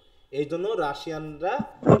দক্ষ, এই জন্য রাশিয়ানরা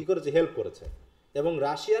কি করেছে? হেল্প করেছে। এবং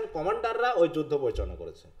রাশিয়ান কমান্ডাররা ওই যুদ্ধ পরিচালনা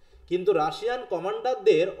করেছে। কিন্তু রাশিয়ান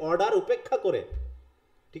কমান্ডারদের অর্ডার উপেক্ষা করে,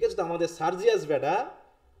 ঠিক আছে তো, আমাদের সার্জিয়াস বেডা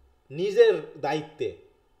নিজের দায়িত্বে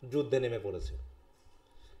যুদ্ধে নেমে পড়েছে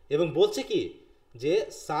এবং বলছে কি যে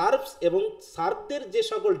সার্বস এবং সার্বদের যে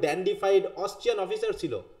সকল ড্যান্ডিফাইড অস্ট্রিয়ান অফিসার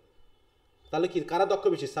ছিল, তাহলে কি কারা দক্ষ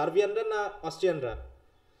বেশি, সার্বিয়ানরা না অস্ট্রিয়ানরা?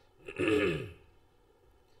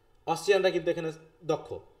 অস্ট্রিয়ানরা কিন্তু এখানে দক্ষ।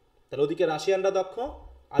 তাহলে ওদিকে রাশিয়ানরা দক্ষ,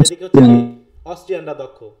 আর এদিকে হচ্ছে কি অস্ট্রিয়ানরা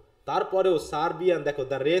দক্ষ। তারপরেও সার্বিয়ান, দেখো,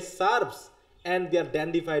 the race Serbs and there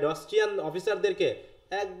ড্যান্ডিফাইড Austrian অফিসারদেরকে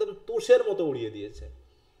একদম তুষের মতো উড়িয়ে দিয়েছে।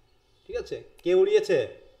 ঠিক আছে, কে উড়িয়েছে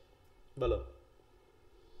বলো?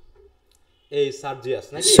 এই সার্জিয়াস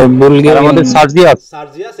নাকি? আমাদের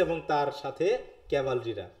সার্জিয়াস এবং তার সাথে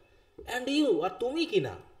ক্যাভালরিরা। অ্যান্ড আর তুমি কি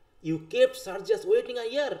না, ইউ কেপ্ট সার্জিয়াস ওয়েটিং আ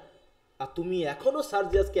ইয়ার, আর তুমি এখনো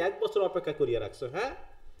সার্জিয়াসকে 1 বছর অপেক্ষা করিয়ে রাখছো, হ্যাঁ,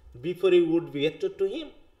 before you would be hated to him.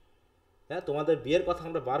 হ্যাঁ, তোমাদের বিয়ের কথা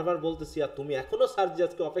আমরা বারবার বলতেছি, আর তুমি এখনো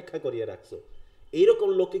সার্জিয়াসকে অপেক্ষা করিয়ে রাখছো। এইরকম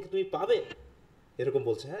লোককে কি তুমি পাবে? এরকম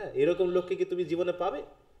বলছে, হ্যাঁ, এরকম লোককে কি তুমি জীবনে পাবে?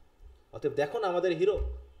 অতএব দেখো না আমাদের হিরো,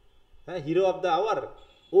 হ্যাঁ, hero of the our.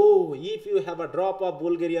 O if you have a drop of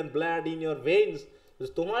Bulgarian blood in your veins,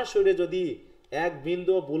 তোমার শরীরে যদি 1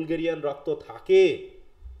 বিন্দু বুলগেরিয়ান রক্ত থাকে,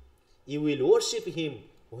 you will worship him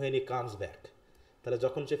when he comes back. তাহলে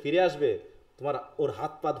যখন সে ফিরে আসবে, তোমার ওর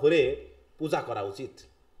হাত পা ধরে পূজা করা উচিত,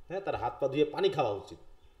 হ্যাঁ, তার হাত পা ধুয়ে পানি খাওয়া উচিত।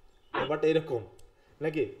 ব্যাপারটা এরকম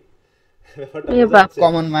নাকি? ব্যাপারটা বোঝাচ্ছে,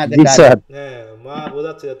 কমন মায়েদের কাজ। হ্যাঁ, মা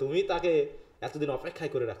বোঝাচ্ছে তুমি তাকে এতদিন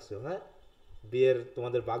অপেক্ষায় করে রাখছো, হ্যাঁ, বিয়ের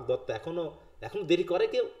তোমাদের বাগদত্ত এখনো দেরি করে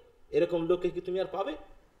কেউ? এরকম লোককে কি তুমি আর পাবে?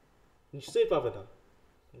 নিশ্চয়ই পাবে না।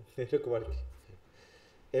 এরকম আর কি।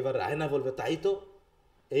 এবার রায়না বলবে, তাই তো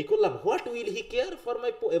এই করলাম, what will he care for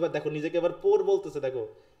my. এবার দেখো নিজেকে এবার পোর বলতেছে, দেখো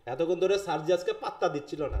এতক্ষণ ধরে সার্জিয়াসকে পাত্তা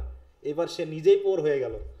দিচ্ছিল না, এবার সে নিজেই পোর হয়ে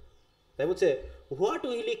গেল। তাই বলছে, what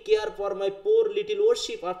will he care for my poor little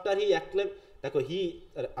warship after he acclaim, দেখো,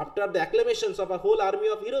 after the অ্যাক্লেমেশনস of a whole army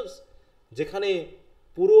of heroes, যেখানে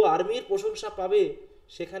পুরো আর্মির প্রশংসা পাবে,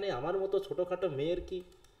 সেখানে আমার মতো ছোটোখাটো মেয়ের কি,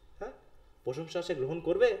 হ্যাঁ, প্রশংসা সে গ্রহণ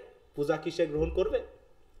করবে? পূজা কি সে গ্রহণ করবে?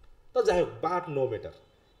 তো যাই হোক, but no matter,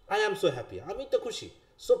 I am so happy, আমি তো খুশি,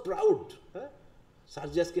 সো প্রাউড, হ্যাঁ,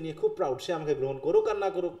 সার্জিয়াসকে নিয়ে খুব প্রাউড। সে আমাকে গ্রহণ করুক আর না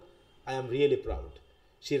করুক, I am really proud.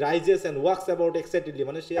 She rises and wax about excitedly,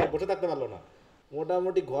 মানে সে আর বসে থাকতে পারলো না,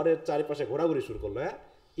 মোটামুটি ঘরের চারিপাশে ঘোরাঘুরি শুরু করলো, হ্যাঁ।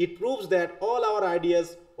 It proves that all our ideas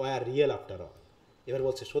war real after all. এবার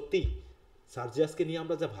বলছে, সত্যি সার্জিয়াসকে নিয়ে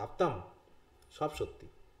আমরা যা ভাবতাম সব সত্যি,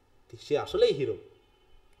 সে আসলেই হিরো।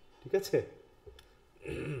 ঠিক আছে।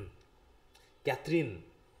 ক্যাথরিন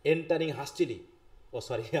এন্টারিং হাস্টিলি, ও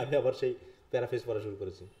সরি, আমি আবার সেই প্যারাফ্রেজ পড়া শুরু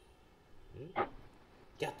করেছি।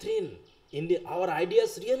 ক্যাথরিন, আওয়ার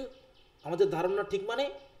আইডিয়াস রিয়েল, আমাদের ধারণা ঠিক, মানে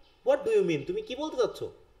হোয়াট ডু ইউ মিন, তুমি কি বলতে চাচ্ছ?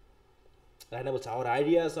 রায়না বলছে, hour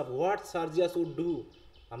ideas of what সার্জিয়াস would do,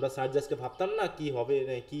 আমরা সার্জিয়াসকে ভাবতাম না কি হবে,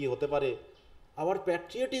 কি হতে পারে। আওয়ার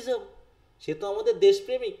প্যাট্রিয়টিজম, সে তো আমাদের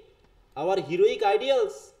দেশপ্রেমিক। আওয়ার হিরোইক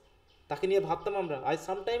আইডিয়ালস, তাকে নিয়ে ভাবতাম আমরা। I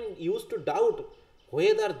sometime use to doubt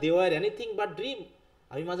whether they were anything but dream,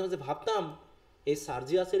 আমি মাঝে মাঝে ভাবতাম এই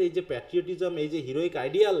সার্জিয়াসের এই যে প্যাট্রিয়টিজম, এই যে হিরোইক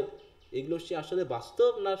আইডিয়াল, এগুলো সে আসলে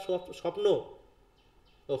বাস্তব না স্বপ্ন।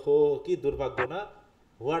 ওহো, কি দুর্ভাগ্য না,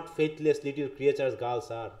 হোয়াট ফেথলেস লিটিল ক্রিয়েচার্স গার্লস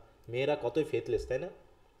আর, মেয়েরা কতই ফেথলেস, তাই না?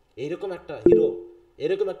 এইরকম একটা হিরো,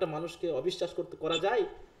 এরকম একটা মানুষকে অবিশ্বাস করা যায়,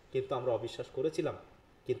 কিন্তু আমরা অবিশ্বাস করেছিলাম।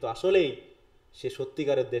 কিন্তু আসলেই সে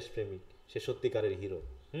সত্যিকারের দেশপ্রেমিক, সে সত্যিকারের হিরো।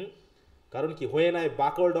 কারণ কি, when I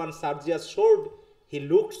বাকলড on সার্জিয়াস শোর্ড he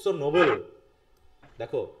looked so Nobel.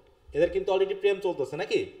 দেখো এদের কিন্তু অলরেডি প্রেম চলতেছে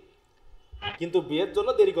নাকি, কিন্তু বিয়ের জন্য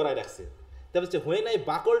দেরি করায় রাখছে। তারপর হচ্ছে হোয়েন আই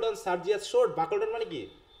বাকলড অন সার্জিয়াস শোর্ড, বাকলড মানে কি,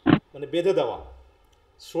 মানে বেঁধে দেওয়া।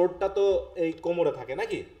 শোর্ডটা তো এই কোমরে থাকে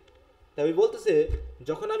নাকি, তাই ওই বলতেছে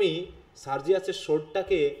যখন আমি সার্জিয়াসের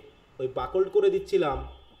শোর্ডটাকে ওই বাকল্ড করে দিচ্ছিলাম,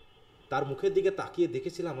 তার মুখের দিকে তাকিয়ে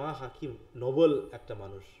দেখেছিলাম আহা কি নোবেল একটা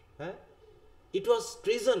মানুষ। হ্যাঁ, ইট ওয়াজ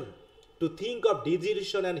treason to think of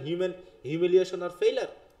ডিজিরেশন and humiliation R failure.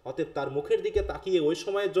 অতএব তার মুখের দিকে তাকিয়ে ওই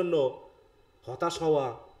সময়ের জন্য হতাশ হওয়া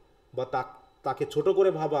বা তাকে ছোট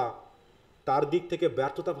করে ভাবা, তার দিক থেকে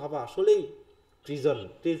ব্যর্থতা ভাবা আসলেই ট্রিজন।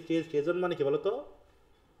 ট্রিজন মানে কি বলতো,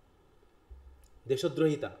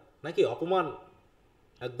 দেশদ্রোহিতা নাকি অপমান,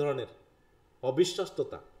 এক ধরনের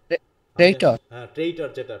অবিশ্বস্ততা। ট্রেইটর। হ্যাঁ ট্রেইটর,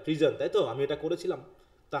 যেটা ট্রিজন, তাই তো। আমি এটা করেছিলাম,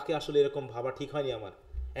 তাকে আসলে এরকম ভাবা ঠিক হয়নি আমার।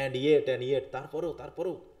 অ্যান্ড ইয়েট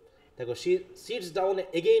তারপরেও দেখো C seats down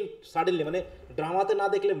again suddenly, মানে ড্রামাতে না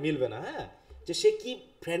দেখলে মিলবে না। হ্যাঁ, যে সে কি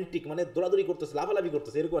ফ্র্যান্টিক, মানে দৌড়াদৌড়ি করতেছে, লাফালাফি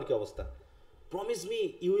করতেছে, এরকম আর কি অবস্থা। Promise me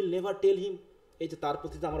you will never tell হিম, এই যে তার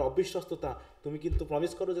প্রতি আমার অবিশ্বস্ততা, তুমি কিন্তু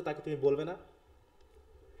প্রমিস করো যে তাকে তুমি বলবে না।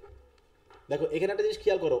 দেখো এখানে একটা জিনিস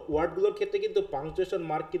খেয়াল করো, ওয়ার্ডগুলোর ক্ষেত্রে কিন্তু পাংচুয়েশন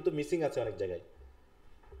মার্ক কিন্তু মিসিং আছে অনেক জায়গায়,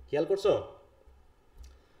 খেয়াল করছো?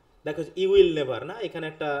 দেখো ইউ উইল নেভার না, এখানে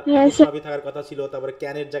একটা সবই থাকার কথা ছিল, তারপরে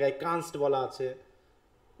ক্যানের জায়গায় কানস্ট বলা আছে,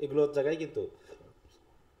 এগুলোর জায়গায় কিন্তু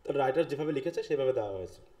রাইটার যেভাবে লিখেছে সেভাবে দেওয়া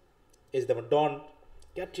হয়েছে। এই যে দেখো ডন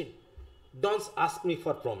ক্যাটরিন, don't ask me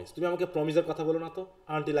for promise, তুমি আমাকে প্রমিসের কথা বলো না তো,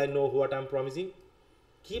 until I know what I am promising.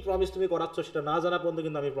 কি প্রমিস তুমি করাচ্ছ সেটা না জানা পর্যন্ত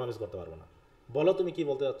কিন্তু আমি প্রমিস করতে পারবো না। বলো তুমি কি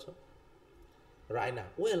বলতে যাচ্ছ। রায়না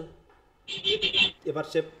ওয়েল, এবার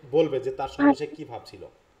সে বলবে যে তার সঙ্গে সে কি ভাবছিল।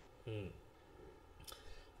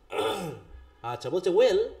 আচ্ছা বলছে,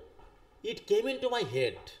 well it came in to my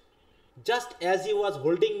head just as he was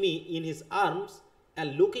holding me in his arms and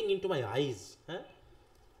looking in to my আইজ। হ্যাঁ,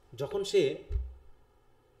 যখন সে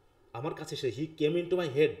আমার কাছে সে হি came in to my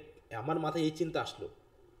head, আমার মাথায় এই চিন্তা আসলো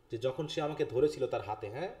যে যখন সে আমাকে ধরেছিল তার হাতে,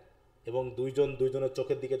 হ্যাঁ, এবং দুইজনের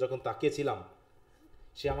চোখের দিকে যখন তাকিয়েছিলাম,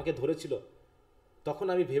 সে আমাকে ধরেছিল, তখন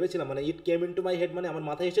আমি ভেবেছিলাম, মানে ইট came in to my head মানে আমার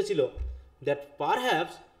মাথায় এসেছিল that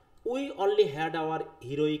perhaps we only had hour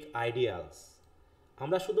heroic ideals.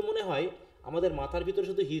 আমরা শুধু মনে হয় আমাদের মাথার ভিতরে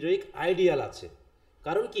শুধু হিরোইক আইডিয়াল আছে।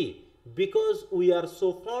 কারণ কি, because we are so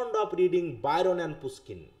fond of reading Byron and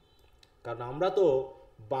Pushkin. কারণ আমরা তো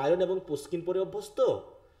বায়রন এবং পুস্কিন পড়ে অভ্যস্ত,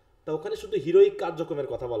 তা ওখানে শুধু হিরোইক কার্যক্রমের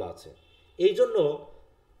কথা বলা আছে। এই জন্য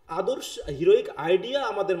আদর্শ হিরোইক আইডিয়া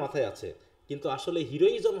আমাদের মাথায় আছে, কিন্তু আসলে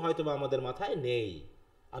হিরোইজম হয়তো বা আমাদের মাথায় নেই।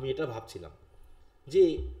 আমি এটা ভাবছিলাম যে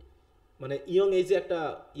মানে ইয়ং এজে একটা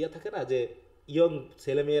ইয়ে থাকে না, যে ইয়ং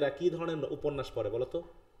ছেলেমেয়েরা কী ধরনের উপন্যাস পড়ে বলো তো,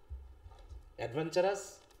 অ্যাডভেঞ্চারাস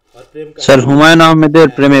আর প্রেম কাহিনী। স্যার হুমায়ুন আহমেদের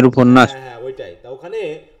প্রেমের উপন্যাস। হ্যাঁ ওইটাই। তা ওখানে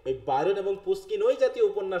ওই বায়রন এবং পুস্কিন ওই জাতীয়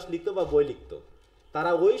উপন্যাস লিখতো বা বই লিখতো,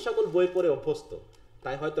 তারা ওই সকল বই পড়ে অভ্যস্ত।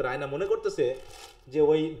 তাই হয়তো রায়না মনে করতেছে যে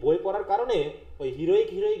ওই বই পড়ার কারণে ওই হিরোইক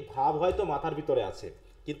ভাব হয়তো মাথার ভিতরে আছে,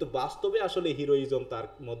 কিন্তু বাস্তবে আসলে হিরোইজম তার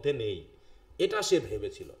মধ্যে নেই, এটা সে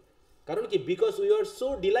ভেবেছিল। কারণ কি, because we are so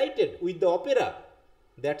delighted with the Opera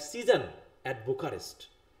that season at Bucharest.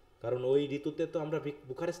 কারণ ওই ঋতুতে তো আমরা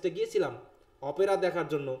বুখারেস্টে গিয়েছিলাম অপেরা দেখার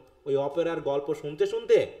জন্য। ওই অপেরার গল্প শুনতে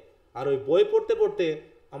শুনতে আর ওই বই পড়তে পড়তে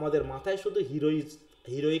আমাদের মাথায় শুধু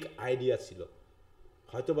হিরোইক আইডিয়া ছিল।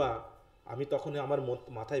 হয়তোবা আমি তখন আমার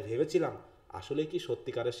মাথায় ভেবেছিলাম আসলে কি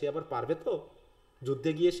সত্যিকারে সে আবার পারবে তো,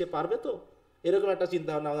 যুদ্ধে গিয়ে সে পারবে তো, এরকম একটা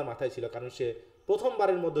চিন্তা ভাবনা আমার মাথায় ছিল। কারণ সে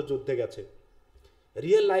প্রথমবারের মধ্যে যুদ্ধে গেছে।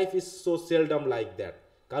 Real life is so seldom like that.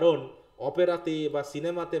 কারণ অপেরাতে বা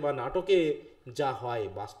সিনেমাতে বা নাটকে যা হয়,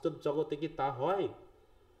 বাস্তব জগতে কি তা হয়?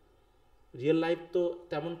 রিয়েল লাইফ তো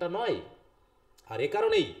তেমনটা নয়। আর এ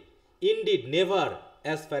কারণেই indeed never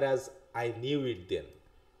as far as I knew it দেন।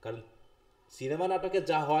 কারণ সিনেমা নাটকে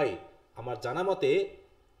যা হয় আমার জানা মতে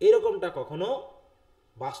এরকমটা কখনো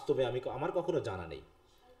বাস্তবে আমার কখনো জানা নেই।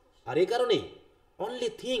 আর এ কারণেই only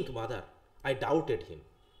think mother I doubted হিম,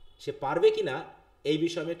 সে পারবে কি না এই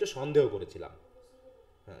বিষয়ে আমি একটু সন্দেহ করেছিলাম।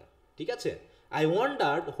 হ্যাঁ ঠিক আছে। I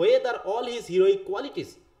wandered whether all his heroic qualities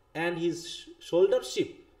and his শোল্ডারশিপ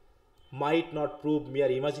might not prove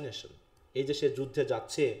মিয়ার ইমাজিনেশন। এই যে সে যুদ্ধে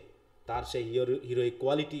যাচ্ছে, তার সেই হিরোইক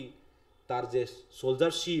কোয়ালিটি, তার যে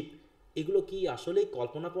সোলজারশিপ, এগুলো কি আসলেই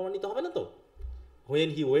কল্পনা প্রমাণিত হবে না তো? When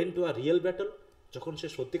he went to a real battle, যখন সে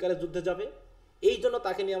সত্যিকারের যুদ্ধে যাবে। এই জন্য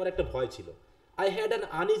তাকে নিয়ে আমার একটা ভয় ছিল। I had an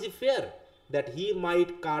uneasy fear that he mite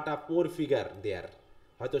cut a poor figure দেয়ার।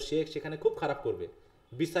 হয়তো সে সেখানে খুব খারাপ করবে।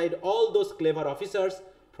 Beside all those clever officers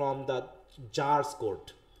from the jars court.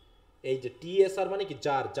 এই যে টিএসআর মানে কি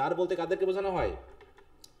জার, জার বলতে কাদেরকে বোঝানো হয়?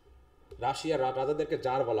 রাশিয়ার রাজাদেরকে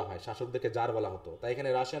জার বলা হয়, শাসকদেরকে জার বলা হতো। তাই এখানে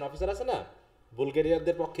রাশিয়ান অফিসার আছে না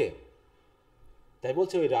বুলগেরিয়ানদের পক্ষে, তাই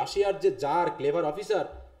বলছে ওই রাশিয়ার যে জার ক্লেভার অফিসার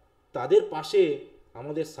তাদের পাশে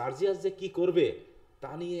আমাদের সার্জিয়াস যে কি করবে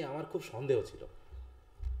তা নিয়ে আমার খুব সন্দেহ ছিল।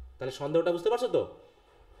 তাহলে সন্দেহটা বুঝতে পারছো তো?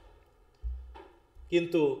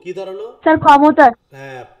 কিন্তু কি ধরালো? স্যার ক্ষমতা।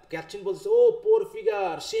 হ্যাঁ, ক্যাথরিন বলছে ও পোর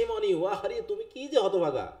ফিগার শেম অন ইউ, আরে তুমি কি যে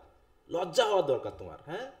হতভাগা, লজ্জা হওয়ার দরকার তোমার।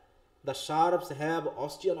 হ্যাঁ, the শার্পস have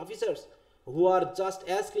Austrian officers who R just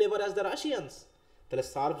as clever as the রাশিয়ানস। তাহলে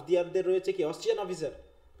সার্বদিয়ানদের রয়েছে কি অস্ট্রিয়ান অফিসার,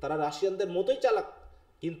 তারা রাশিয়ানদের মতোই চালাক,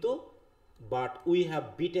 কিন্তু but we have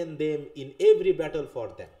beaten them in every battle for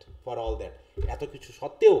that, for all that, এত কিছু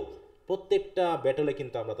সত্ত্বেও প্রত্যেকটা ব্যাটলে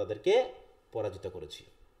কিন্তু আমরা তাদেরকে পরাজিত করেছি।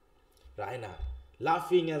 রায়না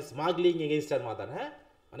লাফিং and smuggling against her mother, হ্যাঁ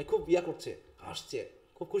মানে খুব ইয়া করছে, হাসছে,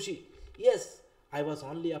 খুব খুশি। Yes I was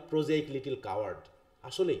only a প্রোজেইক little coward,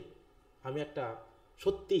 আসলেই আমি একটা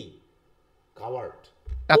সত্যিই কাওয়ার্ড,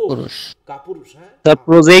 কাপুরুষ। কাপুরুষ। হ্যাঁ, তার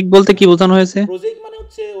প্রজেক্ট বলতে কি বোঝানো হয়েছে? প্রোজেইক মানে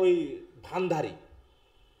হচ্ছে ওই ভানধারী,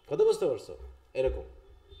 কথা বুঝতে পারছো? এরকম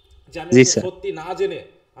যে আমি জি স্যার। সত্যি না জেনে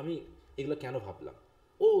আমি এগুলো কেন ভাবলাম।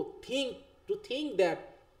 ও think that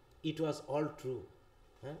it was all true.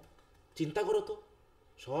 হ্যাঁ, চিন্তা করো তো,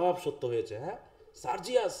 সব সত্য হয়েছে। হ্যাঁ,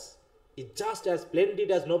 সার্জিয়াস is just as splendid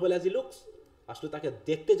as Nobel as he looks, আসলে তাকে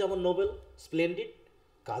দেখতে যেমন নোবেল স্প্লেন্ডিড,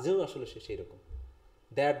 কাজেও আসলে সে সেই রকম।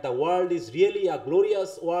 That the world is really a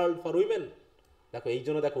glorious world for women. দেখো এই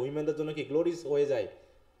জন্য দেখো উইমেনদের জন্য কি গ্লোরিয়াস হয়ে যায়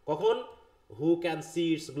কখন? Who can see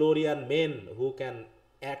it's glory and man who can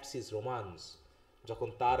acts is romance. যখন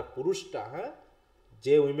তার পুরুষটা, হ্যাঁ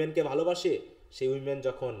যে উইমেনকে ভালোবাসে সেই উইমেন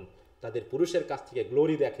যখন তাদের পুরুষের কাছ থেকে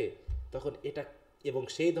গ্লোরি দেখে তখন এটা এবং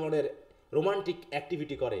সেই ধরনের রোমান্টিক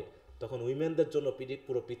অ্যাক্টিভিটি করে, তখন উইমেনদের জন্য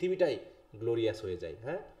পুরো পৃথিবীটাই গ্লোরিয়াস হয়ে যায়।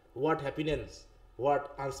 হ্যাঁ, হোয়াট হ্যাপিনেস, হোয়াট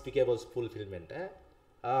আনস্পিকেবল ফুলফিলমেন্ট। হ্যাঁ,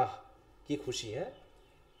 আহ কি খুশি। হ্যাঁ,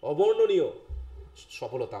 অবর্ণনীয়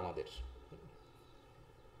সফলতা আমাদের।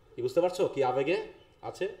 কি বুঝতে পারছো কি আবেগে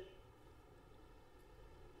আছে?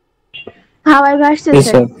 হাওয়ায় ভাসছে জি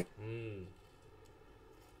sir. Sir.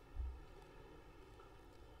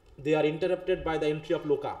 They R interrupted by the entry of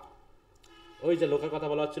লোকা। ওই যে লোকার কথা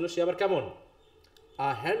বলা হচ্ছিল, সে আবার কেমন? আ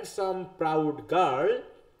handsome proud girl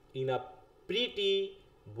in a pretty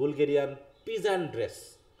Bulgarian পিজান dress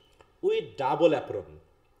with double apron.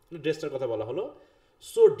 ড্রেসটার কথা বলা হলো,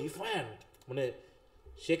 সো ডিফারেন্ট, মানে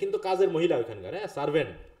সে কিন্তু কাজের মহিলা ওইখানকার, হ্যাঁ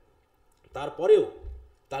সার্ভেন্ট, তারপরেও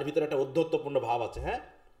তার ভিতরে একটা অধ্যত্বপূর্ণ ভাব আছে। হ্যাঁ,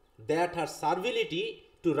 that her সার্ভিলিটি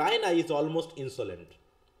two Raina is almost ইনসোলেন্ট।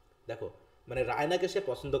 দেখো মানে রায়নাকে সে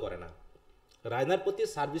পছন্দ করে না, রায়নার প্রতি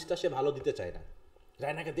সার্ভিসটা সে ভালো দিতে চায় না।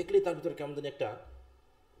 রায়নাকে দেখলেই তার ভিতরে কেমন যেন একটা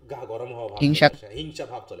গা গরম হওয়া ভাব, হিংসা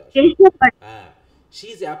ভাব চলে আসে। হ্যাঁ, she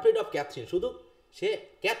is afraid of Catherine, শুধু সে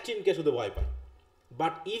ক্যাথরিনকে শুধু ভয় পায়।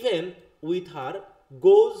 But even with her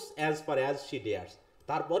goes as far as she dares,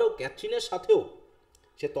 তারপরেও ক্যাথরিনের সাথেও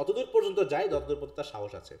সে ততদূর পর্যন্ত যায় যতদূর পর্যন্ত তার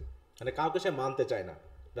সাহস আছে, মানে কাউকে সে মানতে চায় না।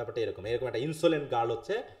 ব্যাপারটা এরকম একটা ইনসোলেন্ট গার্ল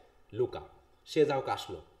হচ্ছে লুকা। সে যাও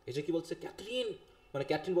আসলো, এসে কি বলছে ক্যাথরিন, মানে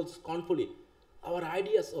ক্যাথরিন বলছে কনফুলি আওয়ার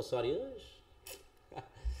আইডিয়াস, ও সরি,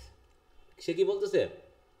 সে কি বলতেছে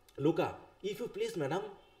Luka, if you please madam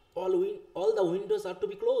all the Windows R two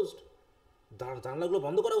B closed, জানলাগুলো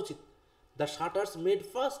বন্ধ করা উচিত। দ্য শাটার্স মেড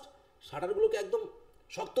ফার্স্ট, শাটারগুলোকে একদম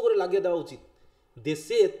শক্ত করে লাগিয়ে দেওয়া উচিত। দে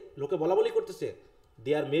সে, লোকে বলা বলি করতেছে,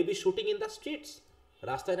 দে আর may be shooting in the streets,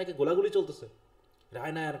 রাস্তায় নাকি গোলাগুলি চলতেছে।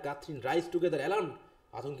 রায়না আর ক্যাথরিন রাইজ টুগেদার অ্যালার্ম,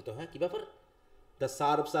 আতঙ্কিত। হ্যাঁ, কী ব্যাপার? The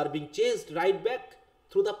serves are being chased right back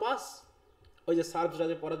through the pass, ওই যে সার্ভসরা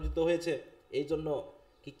যে পরাজিত হয়েছে এই জন্য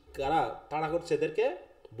কি কারা তাড়া করছে এদেরকে,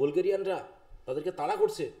 বুলগেরিয়ানরা তাদেরকে তাড়া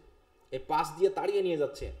করছে, এই পাস দিয়ে তাড়িয়ে নিয়ে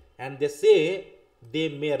যাচ্ছে। And they say they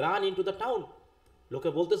May run in to the town, লোকে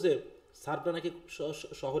বলতেছে সার্ভরা নাকি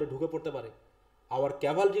শহরে ঢুকে পড়তে পারে। Hour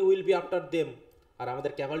Cavalry will be after them, আর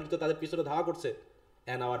আমাদের ক্যাভালরি তো তাদের পিছনে ধাওয়া করছে।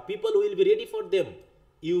 And our people will be ready for them,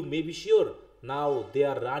 you may be sure now they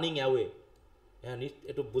R running away. হ্যাঁ,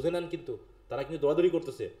 একটু বুঝে নেন, কিন্তু তারা কিন্তু দৌড়াদৌড়ি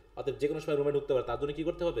করতেছে, অর্থাৎ যে কোনো সময় রুমে ঢুকতে পারে। তার জন্য কী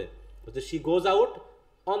করতে হবে? বলছে she goes out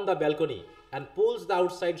on the balcony and pools the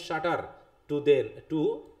outside shutter two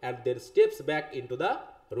and then steps back in to the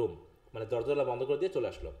room, মানে দরজাটা বন্ধ করে দিয়ে চলে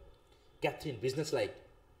আসলো। Catherine business like,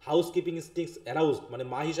 house keeping instincts aroused, মানে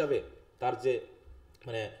মা হিসাবে তার যে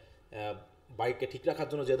মানে বাইককে ঠিক রাখার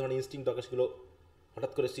জন্য যে ধরনের ইনস্টিং দরকার সেগুলো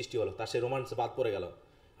হঠাৎ করে সৃষ্টি হলো, তার সে রোমান্স বাদ পড়ে গেল।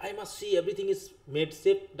 I must C everything is made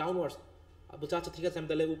safe downwards, বলছে আচ্ছা ঠিক আছে আমি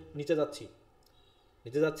তাহলে নিচে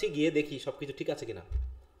যাচ্ছি গিয়ে দেখি সব কিছু ঠিক আছে কিনা।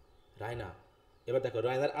 রায়না, এবার দেখো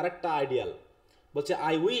রায়নার আরেকটা আইডিয়াল, বলছে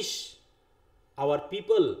I wish hour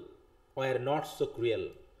people were not so cruel.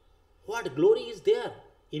 What glory is there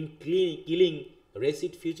in killing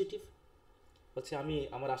রেসিড fugitive. বলছে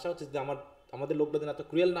আমার আশা হচ্ছে যে আমাদের লোকটা যেন এত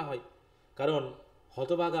ক্রুয়েল না হয়, কারণ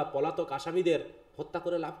হতভাগা পলাতক আসামিদের হত্যা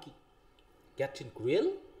করে লাভ কি? Captain cruel,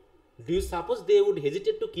 do you suppose they would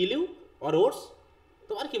hesitate to kill you or ওর্স?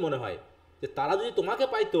 তোমার কি মনে হয় যে তারা যদি তোমাকে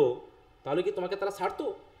পাইতো তাহলে কি তোমাকে তারা ছাড়তো?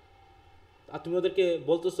 আর তুমি ওদেরকে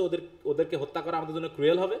বলতেছো ওদেরকে হত্যা করা আমাদের জন্য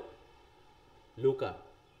ক্রুয়েল হবে? Luka,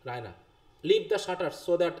 Raina, leave the shutter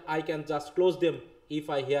so that I can just close them if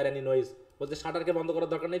I here any noise. বলছে শাটারকে বন্ধ করার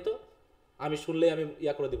দরকার নেই তো, আমি শুনলেই আমি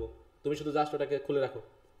ইয়া করে দিব, তুমি শুধু জাস্ট ওটাকে খুলে রাখো।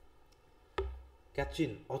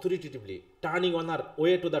 Catherine অথরিটেটিভলি turning on R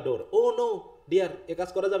way to the door, O no deer, এ কাজ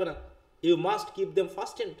করা যাবে না, you must keep them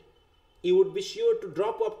ফাস্টেন্ড, you would be sure to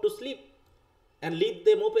drop of to sleep and leave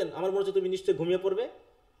them open. আমার মনে হচ্ছে তুমি নিশ্চয়ই ঘুমিয়ে পড়বে,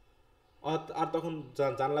 আর তখন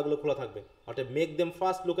জানলাগুলো খোলা থাকবে। অর্থাৎ মেক দেম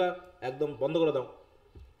ফাস্ট, লুকা, একদম বন্ধ করে দাও।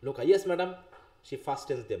 Luka, yes madam, C fast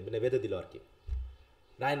tense them, মানে বেঁধে দিল আর কি।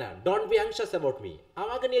 Raina, don't be anxious about me,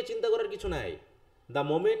 আমাকে নিয়ে চিন্তা করার কিছু নাই। The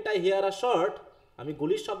moment I here a short, আমি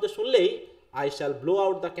গুলির শব্দ শুনলেই I shall blow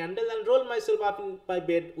out the candle and roll my self up in my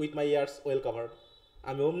bed with my years well covered.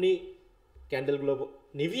 আমি অমনি ক্যান্ডেলগুলো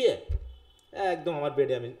নিভিয়ে একদম আমার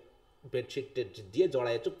বেডে আমি বেডশিট দিয়ে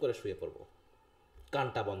জড়ায় চুপ করে শুয়ে পড়বো,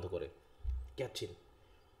 কানটা বন্ধ করে। Catherine,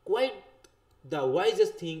 quiet the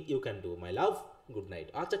wisest thing you can do my love, good night.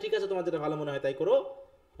 আচ্ছা ঠিক আছে, তোমার যেটা ভালো মনে হয় তাই করো,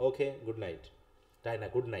 ওকে, good night. Raina,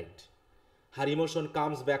 good night. Her emotion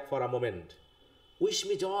comes back for a moment, wish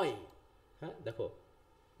me জয়। হ্যাঁ দেখো,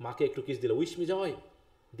 মাকে একটু কিস দিল, wish me Joy,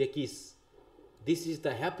 they kiss, this is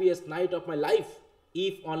the happiest night of my life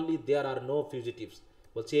if only there R no ফিউজিটিভস।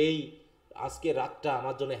 বলছে এই আজকে রাতটা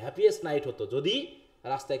আমার জন্য হ্যাপিয়েস্ট নাইট হতো যদি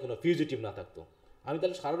রাস্তায় কোনো ফিউজিটিভ না থাকতো, আমি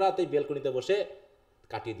তাহলে সারা রাত এই বেলকনিতে বসে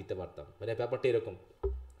কাটিয়ে দিতে পারতাম, মানে ব্যাপারটা এরকম।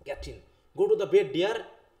 Catherine, go to the bed dear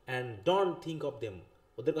and don't think of them,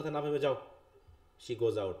 ওদের কথা না ভেবে যাও। শি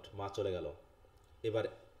গোজ আউট, মা চলে গেল। এবার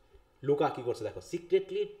লুকা কী করছে দেখো,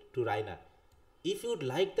 secretly two Raina, if ইউড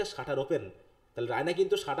like the shutter open. তাহলে রায়না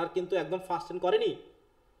কিন্তু শাটার কিন্তু একদম ফাস্ট এন্ড করেনি,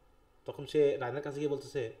 তখন সে রায়নার কাছে গিয়ে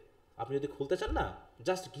বলতেছে আপনি যদি খুলতে চান না,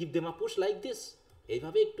 just give them a push like this,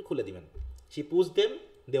 এইভাবে একটু খুলে দিবেন। She push them,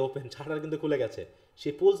 they open, shutter কিন্তু খুলে গেছে। She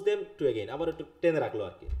pools them to again, আবার একটু টেনে রাখলো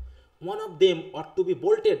আর কি। One of them ought to B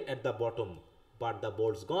bolted at the bottom but the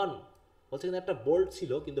Bolts গন। বলছে কিন্তু একটা বোল্ট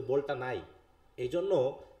ছিল কিন্তু বোল্টটা নাই, এই জন্য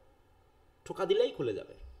ঠোকা দিলেই খুলে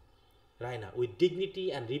যাবে। Raina, with dignity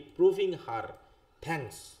and রিপ্রুভিং her,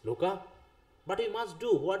 thanks Luka, but we must do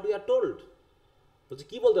what we are told. বলছে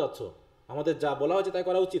কী বলতে চাচ্ছ, আমাদের যা বলা হয়েছে তাই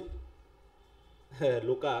করা উচিত। হ্যাঁ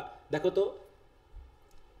লুকা, দেখো তো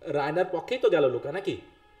রায়নার পক্ষেই তো গেল লুকা নাকি,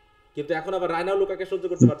 কিন্তু এখন আবার রায়নাও লুকাকে সহ্য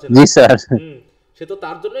করতে পারছে না। জি স্যার। সে তো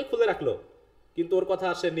তার জন্যই খুলে রাখলো, কিন্তু ওর কথা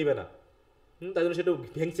সে নিবে না। তাই জন্য সে একটু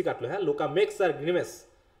ভেংসি কাটলো। হ্যাঁ, লুকা মেক্স আর গ্রিমেস,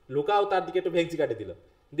 লুকাও তার দিকে একটু ভেংসি কাটে দিল,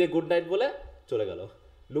 দিয়ে গুড নাইট বলে চলে গেল।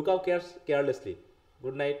 লুকাও carelessly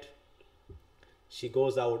good night. She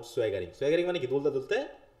goes out সোয়াগারিং, সোয়াগারিং মানে কি, দুলতে দুলতে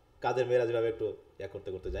কাজের মেয়েরা যেভাবে একটু ইয়া করতে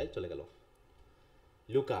করতে যায়, চলে গেল।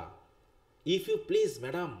 Luka, if you please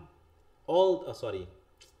madam, all sorry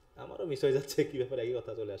আমারও মিস হয়ে যাচ্ছে, কী ব্যাপারে এই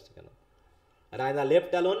কথা চলে আসছে কেন। Raina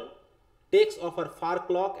left alone, text of R fur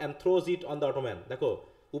clock and throws it on the Ottoman. দেখো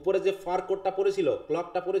উপরে যে ফার কোটটা পরেছিল,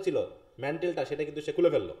 ক্লকটা পরেছিল, ম্যান্টেলটা, সেটা কিন্তু সে খুলে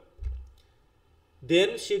ফেললো।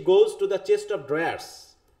 Then she goes to the chest of drawers,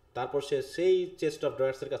 তারপর সে সেই চেস্ট অফ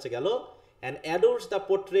ড্রয়ার্সের কাছে গেল, অ্যান্ড অ্যাডোর্স দ্য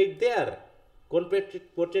পোর্ট্রেট দেয়ার। কোন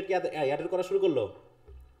পোর্ট্রেটকে অ্যাডোর করা শুরু করলো?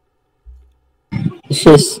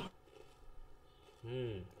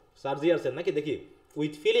 সার্জিয়ার্সের নাকি, দেখি,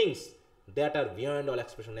 with feelings that R beyond all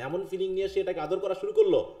expression, এমন ফিলিং নিয়ে সে এটাকে আদর করা শুরু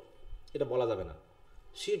করলো, এটা বলা যাবে না।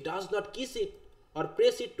 She does not kiss it or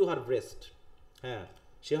press it to her breast. হ্যাঁ,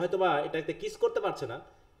 সে হয়তো বা এটাকে কিস করতে পারছে না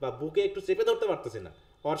বা বুকে একটু চেপে ধরতে পারতেছে না,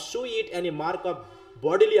 or show it Annie mark of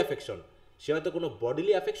bodily affection, সে হয়তো কোনো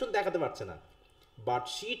বডিলি অ্যাফেকশন দেখাতে পারছে না, but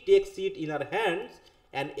she tax it in her hands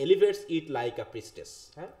and এলিভেটস it like a priestess.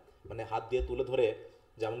 হ্যাঁ, মানে হাত দিয়ে তুলে ধরে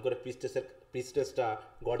যেমন করে প্রিস্টেসটা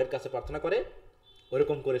গডের কাছে প্রার্থনা করে,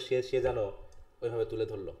 ওইরকম করে সে যেন ওইভাবে তুলে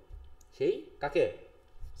ধরলো। সেই কাকে?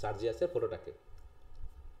 সার্জিয়াসের ফটোটাকে।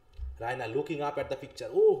 Raina looking up at the picture,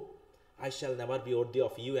 O I shall never be worthy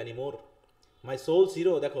of you anymore, my sols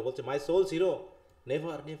hero. দেখো বলছে মাই sols hero,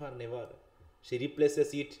 never never never. সে রিপ্লেসেস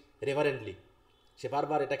ইট রেভারেন্টলি, সে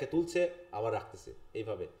বারবার এটাকে তুলছে আবার রাখতেছে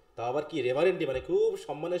এইভাবে, তাও আবার কি রেভারেন্টলি, মানে খুব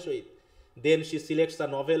সম্মানের সহিত। Then she সিলেক্টস a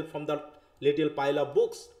novel from the little pile of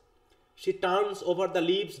books, she turns over the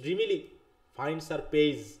leaves ড্রিমিলি, finds her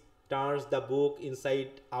page, turns the book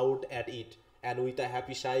inside out at it, and with a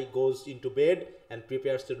happy sigh goes into bed and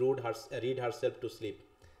prepares to read herself to sleep.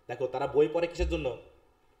 দেখো তারা বই পড়ে কিসের জন্য?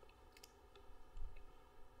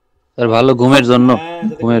 তার ভালো ঘুমের জন্য হ্যাঁ,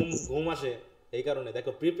 যাতে ঘুমের ঘুম আসে এই কারণে।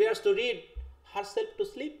 দেখো, prepares to read herself to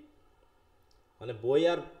sleep, মানে বই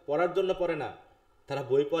আর পড়ার জন্য পড়ে না, তারা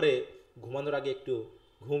বই পড়ে ঘুমানোর আগে একটু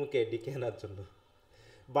ঘুমকে ডেকে আনার জন্য।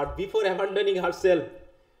 But before abandoning herself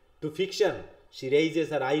to fiction, she raises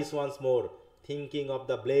her eyes once more, thinking of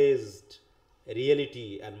the blazed reality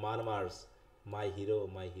and murmurs, my hero,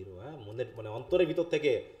 my hero. হ্যাঁ, মনের মানে অন্তরের ভিতর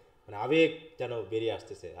থেকে মানে আবেগ যেন বেরিয়ে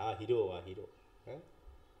আসতেছে, হিরো, হিরো। হ্যাঁ,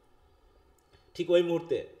 ঠিক ওই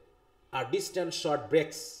মুহূর্তে a distant shot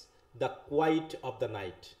breaks the quiet of the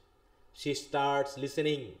night. She starts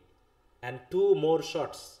listening, and two more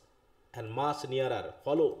shots and much nearer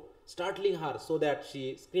follow, startling her so that she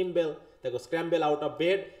scramble out of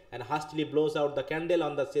bed and hastily blows out the candle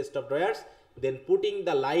on the chest of drawers, then putting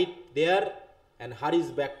the light there and hurries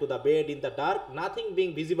back to the bed in the dark, nothing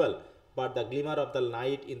being visible but the glimmer of the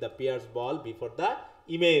light in the pierced ball before the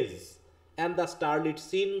image and the starlit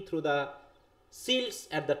scene through the seals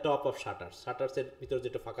at the top of শাটার্সের ভিতর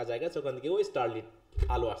যেটা ফাঁকা জায়গা আছে ওখান থেকে ওই স্টারলিট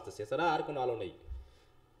আলো আসতেছে, এছাড়া আর কোনো আলো নেই।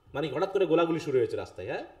 মানে হঠাৎ করে গোলাগুলি শুরু হয়েছে রাস্তায়।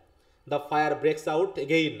 হ্যাঁ, দ্য ফায়ার ব্রেকস আউট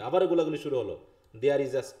এগেইন, আবার গোলাগুলি শুরু হলো। There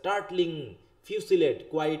is a স্টার্টলিং ফিউসিলেড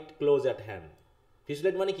quite close at hand.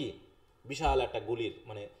 ফিউসিলেড মানে কি? বিশাল একটা গুলির,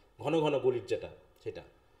 মানে ঘন ঘন গুলির যেটা, সেটা।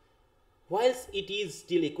 হোয়াইলস ইট ইজ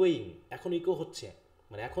স্টিল ইকোয়িং, এখন ইকো হচ্ছে,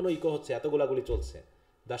 মানে এখনও ইকো হচ্ছে, এত গোলাগুলি চলছে।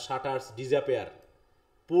 The shutters disappear,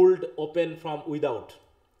 pulled open from without,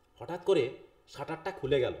 হঠাৎ করে শাটারটা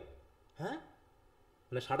খুলে গেল। হ্যাঁ,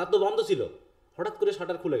 মানে শাটার তো বন্ধ ছিল, হঠাৎ করে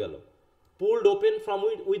শাটার খুলে গেল। পুলড ওপেন ফ্রম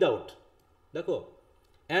উইদাউট, দেখো।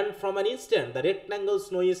 And from an instant the rectangle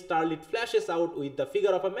স্নোই স্টারলিট flashes out with the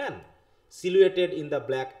figure of a man সিলুয়েটেড in the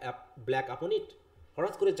black আপন ইট।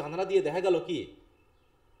 হঠাৎ করে জানালা দিয়ে দেখা গেল কি,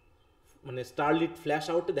 মানে স্টারলিট ফ্ল্যাশ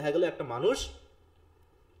আউটে দেখা গেল একটা মানুষ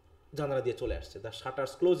জানালা দিয়ে চলে আসছে। দ্য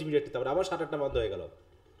শাটার্স ক্লোজ ইমিডিয়েটলি, তারপরে আবার শাটারটা বন্ধ হয়ে গেল।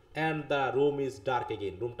 And the room is dark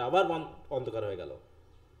again, রুমটা আবার অন্ধকার হয়ে গেল।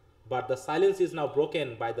 But the silence is now broken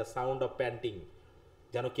by the sound of painting,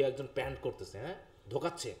 যেন কেউ একজন প্যান্ট করতেছে, হ্যাঁ,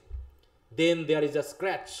 ধোকাচ্ছে। দেন there is a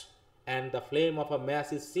scratch and the flame of a match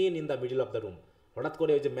is seen in the middle of the room. হঠাৎ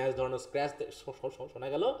করে ওই যে ম্যাচ ধরনের স্ক্র্যাচ শোনা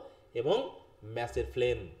গেল এবং ম্যাচের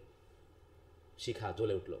ফ্লেম, শিখা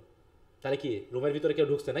জ্বলে উঠলো। তাহলে কি রুমের ভিতরে কেউ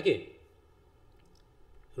ঢুকছে নাকি?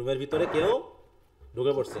 রুমের ভিতরে কেউ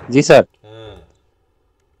ঢুকে পড়ছে। জি স্যার। হ্যাঁ,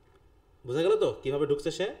 বোঝা গেল তো কিভাবে ঢুকছে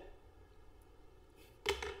সে?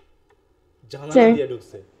 জানালা দিয়ে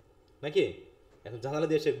ঢুকছে নাকি? এখন জানালা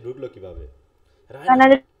দিয়ে সে ঢুকলো কিভাবে?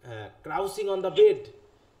 ক্রাউসিং অন দ্য বেড,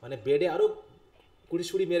 মানে বেডে আরো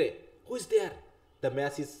কুড়িশুড়ি মেরে, who is there? The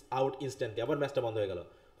match is out instantly, আবার ম্যাচটা বন্ধ হয়ে গেল।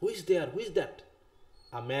 Who is there? Who is that?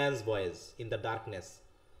 A man's voice in the darkness,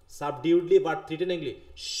 সাবডিউডলি but থ্রিটেনিংলি,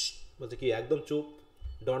 বলছে কি, একদম চুপ,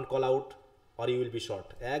 don't call out or you will be shot,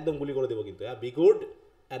 একদম গুলি করে দেবো কিন্তু, be good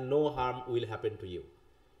and no harm will happen to you.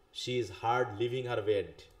 She is hard leaving her bed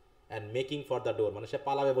and making for the door, মানে সে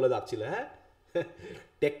পালাবে বলে যাচ্ছিল। হ্যাঁ,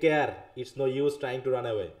 take care, it's no use trying to run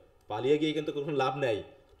away, পালিয়ে গিয়ে কিন্তু কোনো লাভ নেই,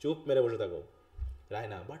 চুপ মেরে বসে থাকো।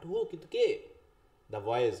 রায়না, বাট হু, কিন্তু কে? The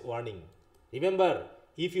voice warning, remember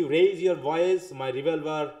if you raise your voice my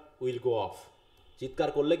revolver will go of, চিৎকার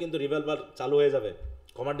করলে কিন্তু রিভলভার চালু হয়ে যাবে।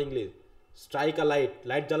 কমান্ডিংলি, স্ট্রাইক আ লাইট,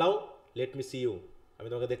 লাইট জ্বালাও, লেট মি সি ইউ, আমি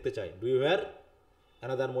তোমাকে দেখতে চাই। Do you hair?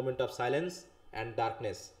 Another moment of silence and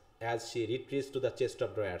darkness as she রিট্রিজ to the chest of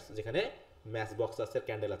drawers, যেখানে ম্যাচ বক্স আছে,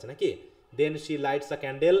 ক্যান্ডেল আছে নাকি। Then she lights a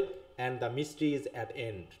candle and the mystery is at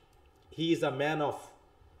and. He is a man of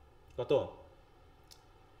কত,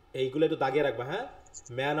 এইগুলো একটু দাগিয়ে রাখবা। হ্যাঁ,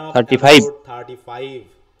 man of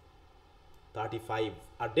 35,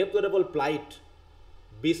 R ডেপ্লোরেবল প্লাইট,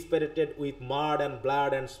 বিস্পেরেটেড with মাড and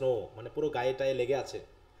blood and snow, মানে পুরো গায়েটায় লেগে আছে।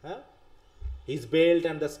 হ্যাঁ, his belt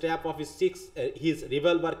and the strap of his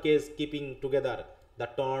revolver case keeping together the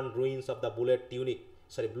torn ruins of the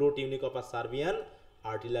blue tunic of a Serbian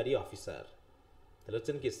artillery officer. তাহলে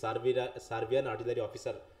হচ্ছেন কি, Serbian artillery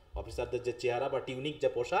অফিসারদের যে চেহারা বা টিউনিক যে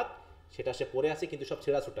পোশাক সেটা সে পরে আছে, কিন্তু সব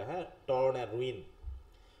ছেঁড়া ছুটা। হ্যাঁ, torn and ruin.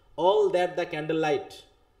 All that the candlelight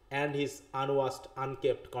and his unwashed,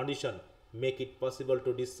 unkept condition make it possible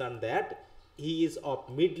to discern that he is of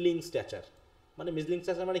middling stature. মানে মিডলিং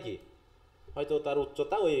স্ট্যাচার মানে কি, হয়তো তার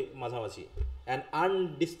উচ্চতা ওই মাঝামাঝি। অ্যান্ড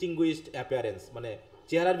আনডিস্টিংগুইশড অ্যাপিয়ারেন্স, মানে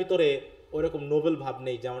চেহারার ভিতরে ওই রকম নোবেল ভাব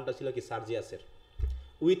নেই যেমনটা ছিল কি সার্জিয়াসের।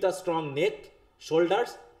 With a strong neck,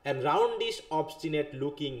 shoulders and রাউন্ডিশ obstinate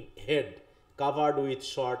looking head covered with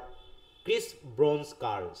short crisp bronze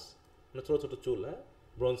কার্লস, মানে ছোটো ছোটো চুল, হ্যাঁ,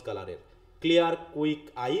 ব্রোঞ্জ কালারের। Clear quick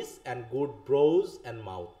ice and good Broz and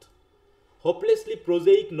mouth. হোপলেসলি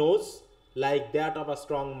প্রোজেইক nose like that of a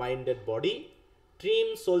strong minded body, trim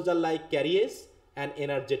soldier-like carriage and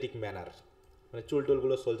energetic manner. মানে চুল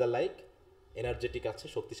টুলগুলো soldier like, energetic আছে,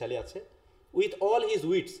 শক্তিশালী আছে। With all his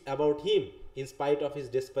wits about him in spite of his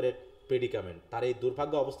desperate প্রেডিকামেন্ট, তার এই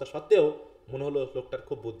দুর্ভাগ্য অবস্থা সত্ত্বেও মনে হলো লোকটার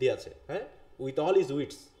খুব বুদ্ধি আছে। হ্যাঁ, with all his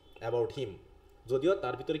wits about him, যদিও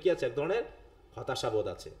তার ভিতরে কি আছে, এক ধরনের হতাশাবোধ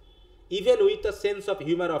আছে। Even with the sense of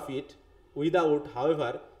humour of it, without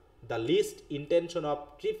however the list intention of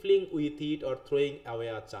ট্রিফলিং with it or throwing away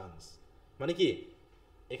a chance. মানে কি,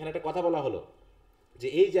 এখানে একটা কথা বলা হলো যে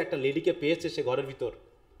এই যে একটা লেডিকে পেয়েছে সে ঘরের ভিতর,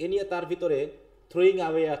 এ নিয়ে তার ভিতরে থ্রোয়িং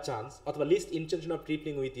অ্যাওয়ে আ চান্স অথবা list intention of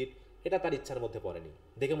ট্রিফলিং with it, এটা তার ইচ্ছার মধ্যে পড়েনি।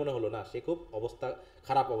 দেখে মনে হলো না, সে খুব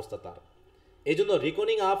খারাপ অবস্থা তার। এই জন্য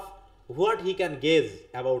রিকনিং of what he can gauge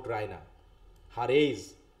about Raina, her age,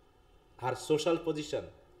 her social position,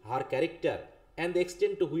 her character and the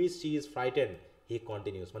extent to which she is frightened, he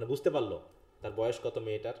continuous. মানে বুঝতে পারলো তার বয়স কত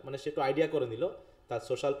মেয়েটার, মানে সে একটু আইডিয়া করে নিল, তার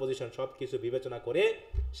সোশ্যাল পজিশন সব কিছু বিবেচনা করে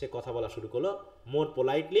সে কথা বলা শুরু করলো, মোর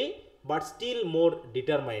politely but still more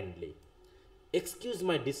ডিটারমাইন্ডলি। Excuse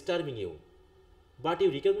my disturbing you, but you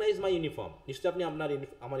recognise my uniform. নিশ্চয়ই আপনি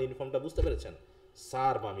আমার ইউনিফর্মটা বুঝতে পেরেছেন।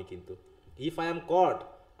 স্যার আমি কিন্তু, ইফ আই এম কট,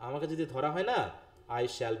 আমাকে যদি ধরা হয় না, আই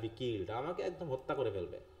শ্যাল বি কিল্ড, আমাকে একদম হত্যা করে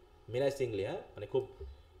ফেলবে। মেনাইসিংলি, হ্যাঁ, মানে খুব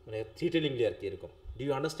মানে থ্রিটেলিংলি আর কি, এরকম। Do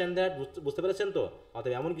you understand that? বুঝতে পেরেছেন তো?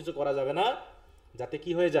 অতএব এমন কিছু করা যাবে না যাতে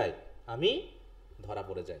কি হয়ে যায়, আমি ধরা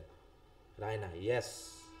পড়ে যাই। রায়না, ইয়েস।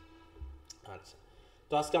 আচ্ছা,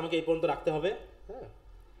 তো আজকে আমাকে এই পর্যন্ত রাখতে হবে। হ্যাঁ,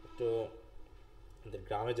 একটু আমাদের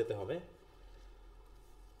গ্রামে যেতে হবে।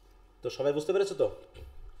 তো সবাই বুঝতে পেরেছো তো?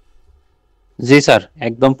 জি স্যার,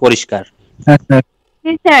 একদম পরিষ্কার।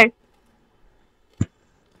 জি স্যার।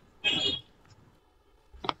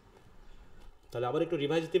 তাহলে আবার একটু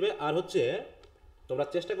রিভাইজ দিবে, আর হচ্ছে তোমরা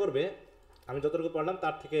চেষ্টা করবে আমি যতটুকু পড়লাম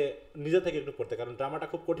তার থেকে নিজে থেকে একটু পড়তে, কারণ ড্রামাটা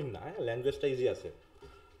খুব কঠিন না, হ্যাঁ, ল্যাঙ্গুয়েজটা ইজি আছে,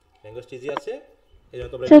 এই জন্য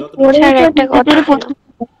তোমরা যতটুকু। স্যার একটা কথা ছিল।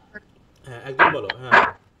 হ্যাঁ, একদম বলো। হ্যাঁ,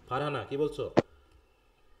 ফারহানা কি বলছো?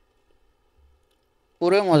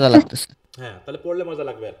 পুরো মজা লাগতেছে। হ্যাঁ, তাহলে পড়লে মজা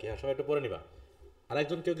লাগবে আর কি। হ্যাঁ, সবাই একটু পড়ে নিবা। আর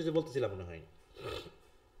একজন কেউ কিছু বলতেছিলাম মনে হয়।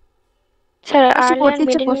 স্যার আর্লি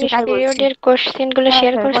মিড ইংলিশ পিরিয়ডের কোশ্চেনগুলো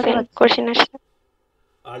শেয়ার করছেন, কোশ্চেন আসছে।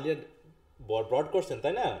 আর্লিয়ার ব্রড করছেন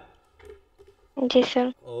তাই না? জি স্যার।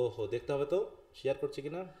 ওহো, দেখতে হবে তো শেয়ার করছি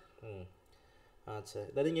কিনা। আচ্ছা,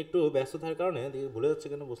 ইদানিং একটু ব্যস্ত থাকার কারণে ভুলে যাচ্ছে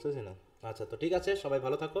কেন বুঝতেছি না। আচ্ছা, তো ঠিক আছে, সবাই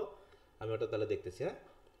ভালো থাকো, আমি ওটা তাহলে দেখতেছি। হ্যাঁ,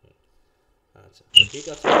 আচ্ছা, তো ঠিক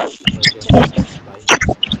আছে, বাই।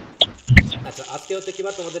 আচ্ছা, আজকে হচ্ছে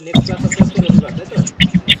কিবার তোমাদের নেক্সট ক্লাস আছে আজকে রবিবার, তাই তো?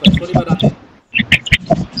 শনিবার রাতে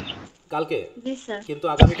কালকে। জি স্যার। কিন্তু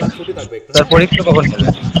আগামীকাল ছুটি থাকবে একটু। স্যার পরীক্ষা কখন হবে?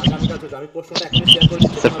 আগামীকাল ছুটি। আমি প্রশ্নটা এখনই শেয়ার করে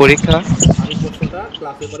দিচ্ছি। স্যার পরীক্ষা? আমি প্রশ্নটা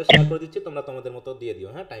ক্লাসে পরে শেয়ার করে দিচ্ছি, তোমরা তোমাদের মতো দিয়ে দিও।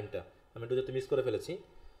 হ্যাঁ, টাইমটা আমি একটু যেহেতু মিস করে ফেলেছি,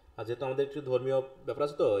 আর যেহেতু আমাদের একটু ধর্মীয় ব্যাপার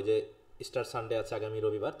আছে তো, ওই যে স্টার সানডে আছে আগামী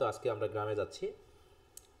রবিবার, তো আজকে আমরা গ্রামে যাচ্ছি,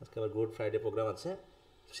 আজকে আবার গুড ফ্রাইডে প্রোগ্রাম আছে,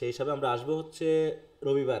 সেই হিসাবে আমরা আসবো হচ্ছে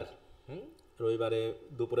রবিবার। রবিবারে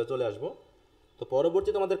দুপুরে চলে আসবো। তো পরবর্তী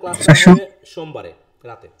তোমাদের ক্লাসটা হবে সোমবার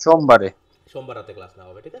রাতে ক্লাস নেওয়া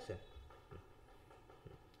হবে, ঠিক আছে?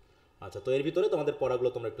 আচ্ছা, তো এর ভিতরে তোমাদের পড়াগুলো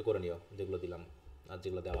তোমরা একটু করে নিও, যেগুলো দিলাম আর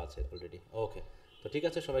যেগুলো দেওয়া আছে অলরেডি। ওকে, তো ঠিক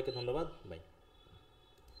আছে, সবাইকে ধন্যবাদ, বাই।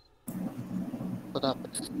 খোদা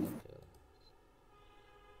হাফেজ। ওকে।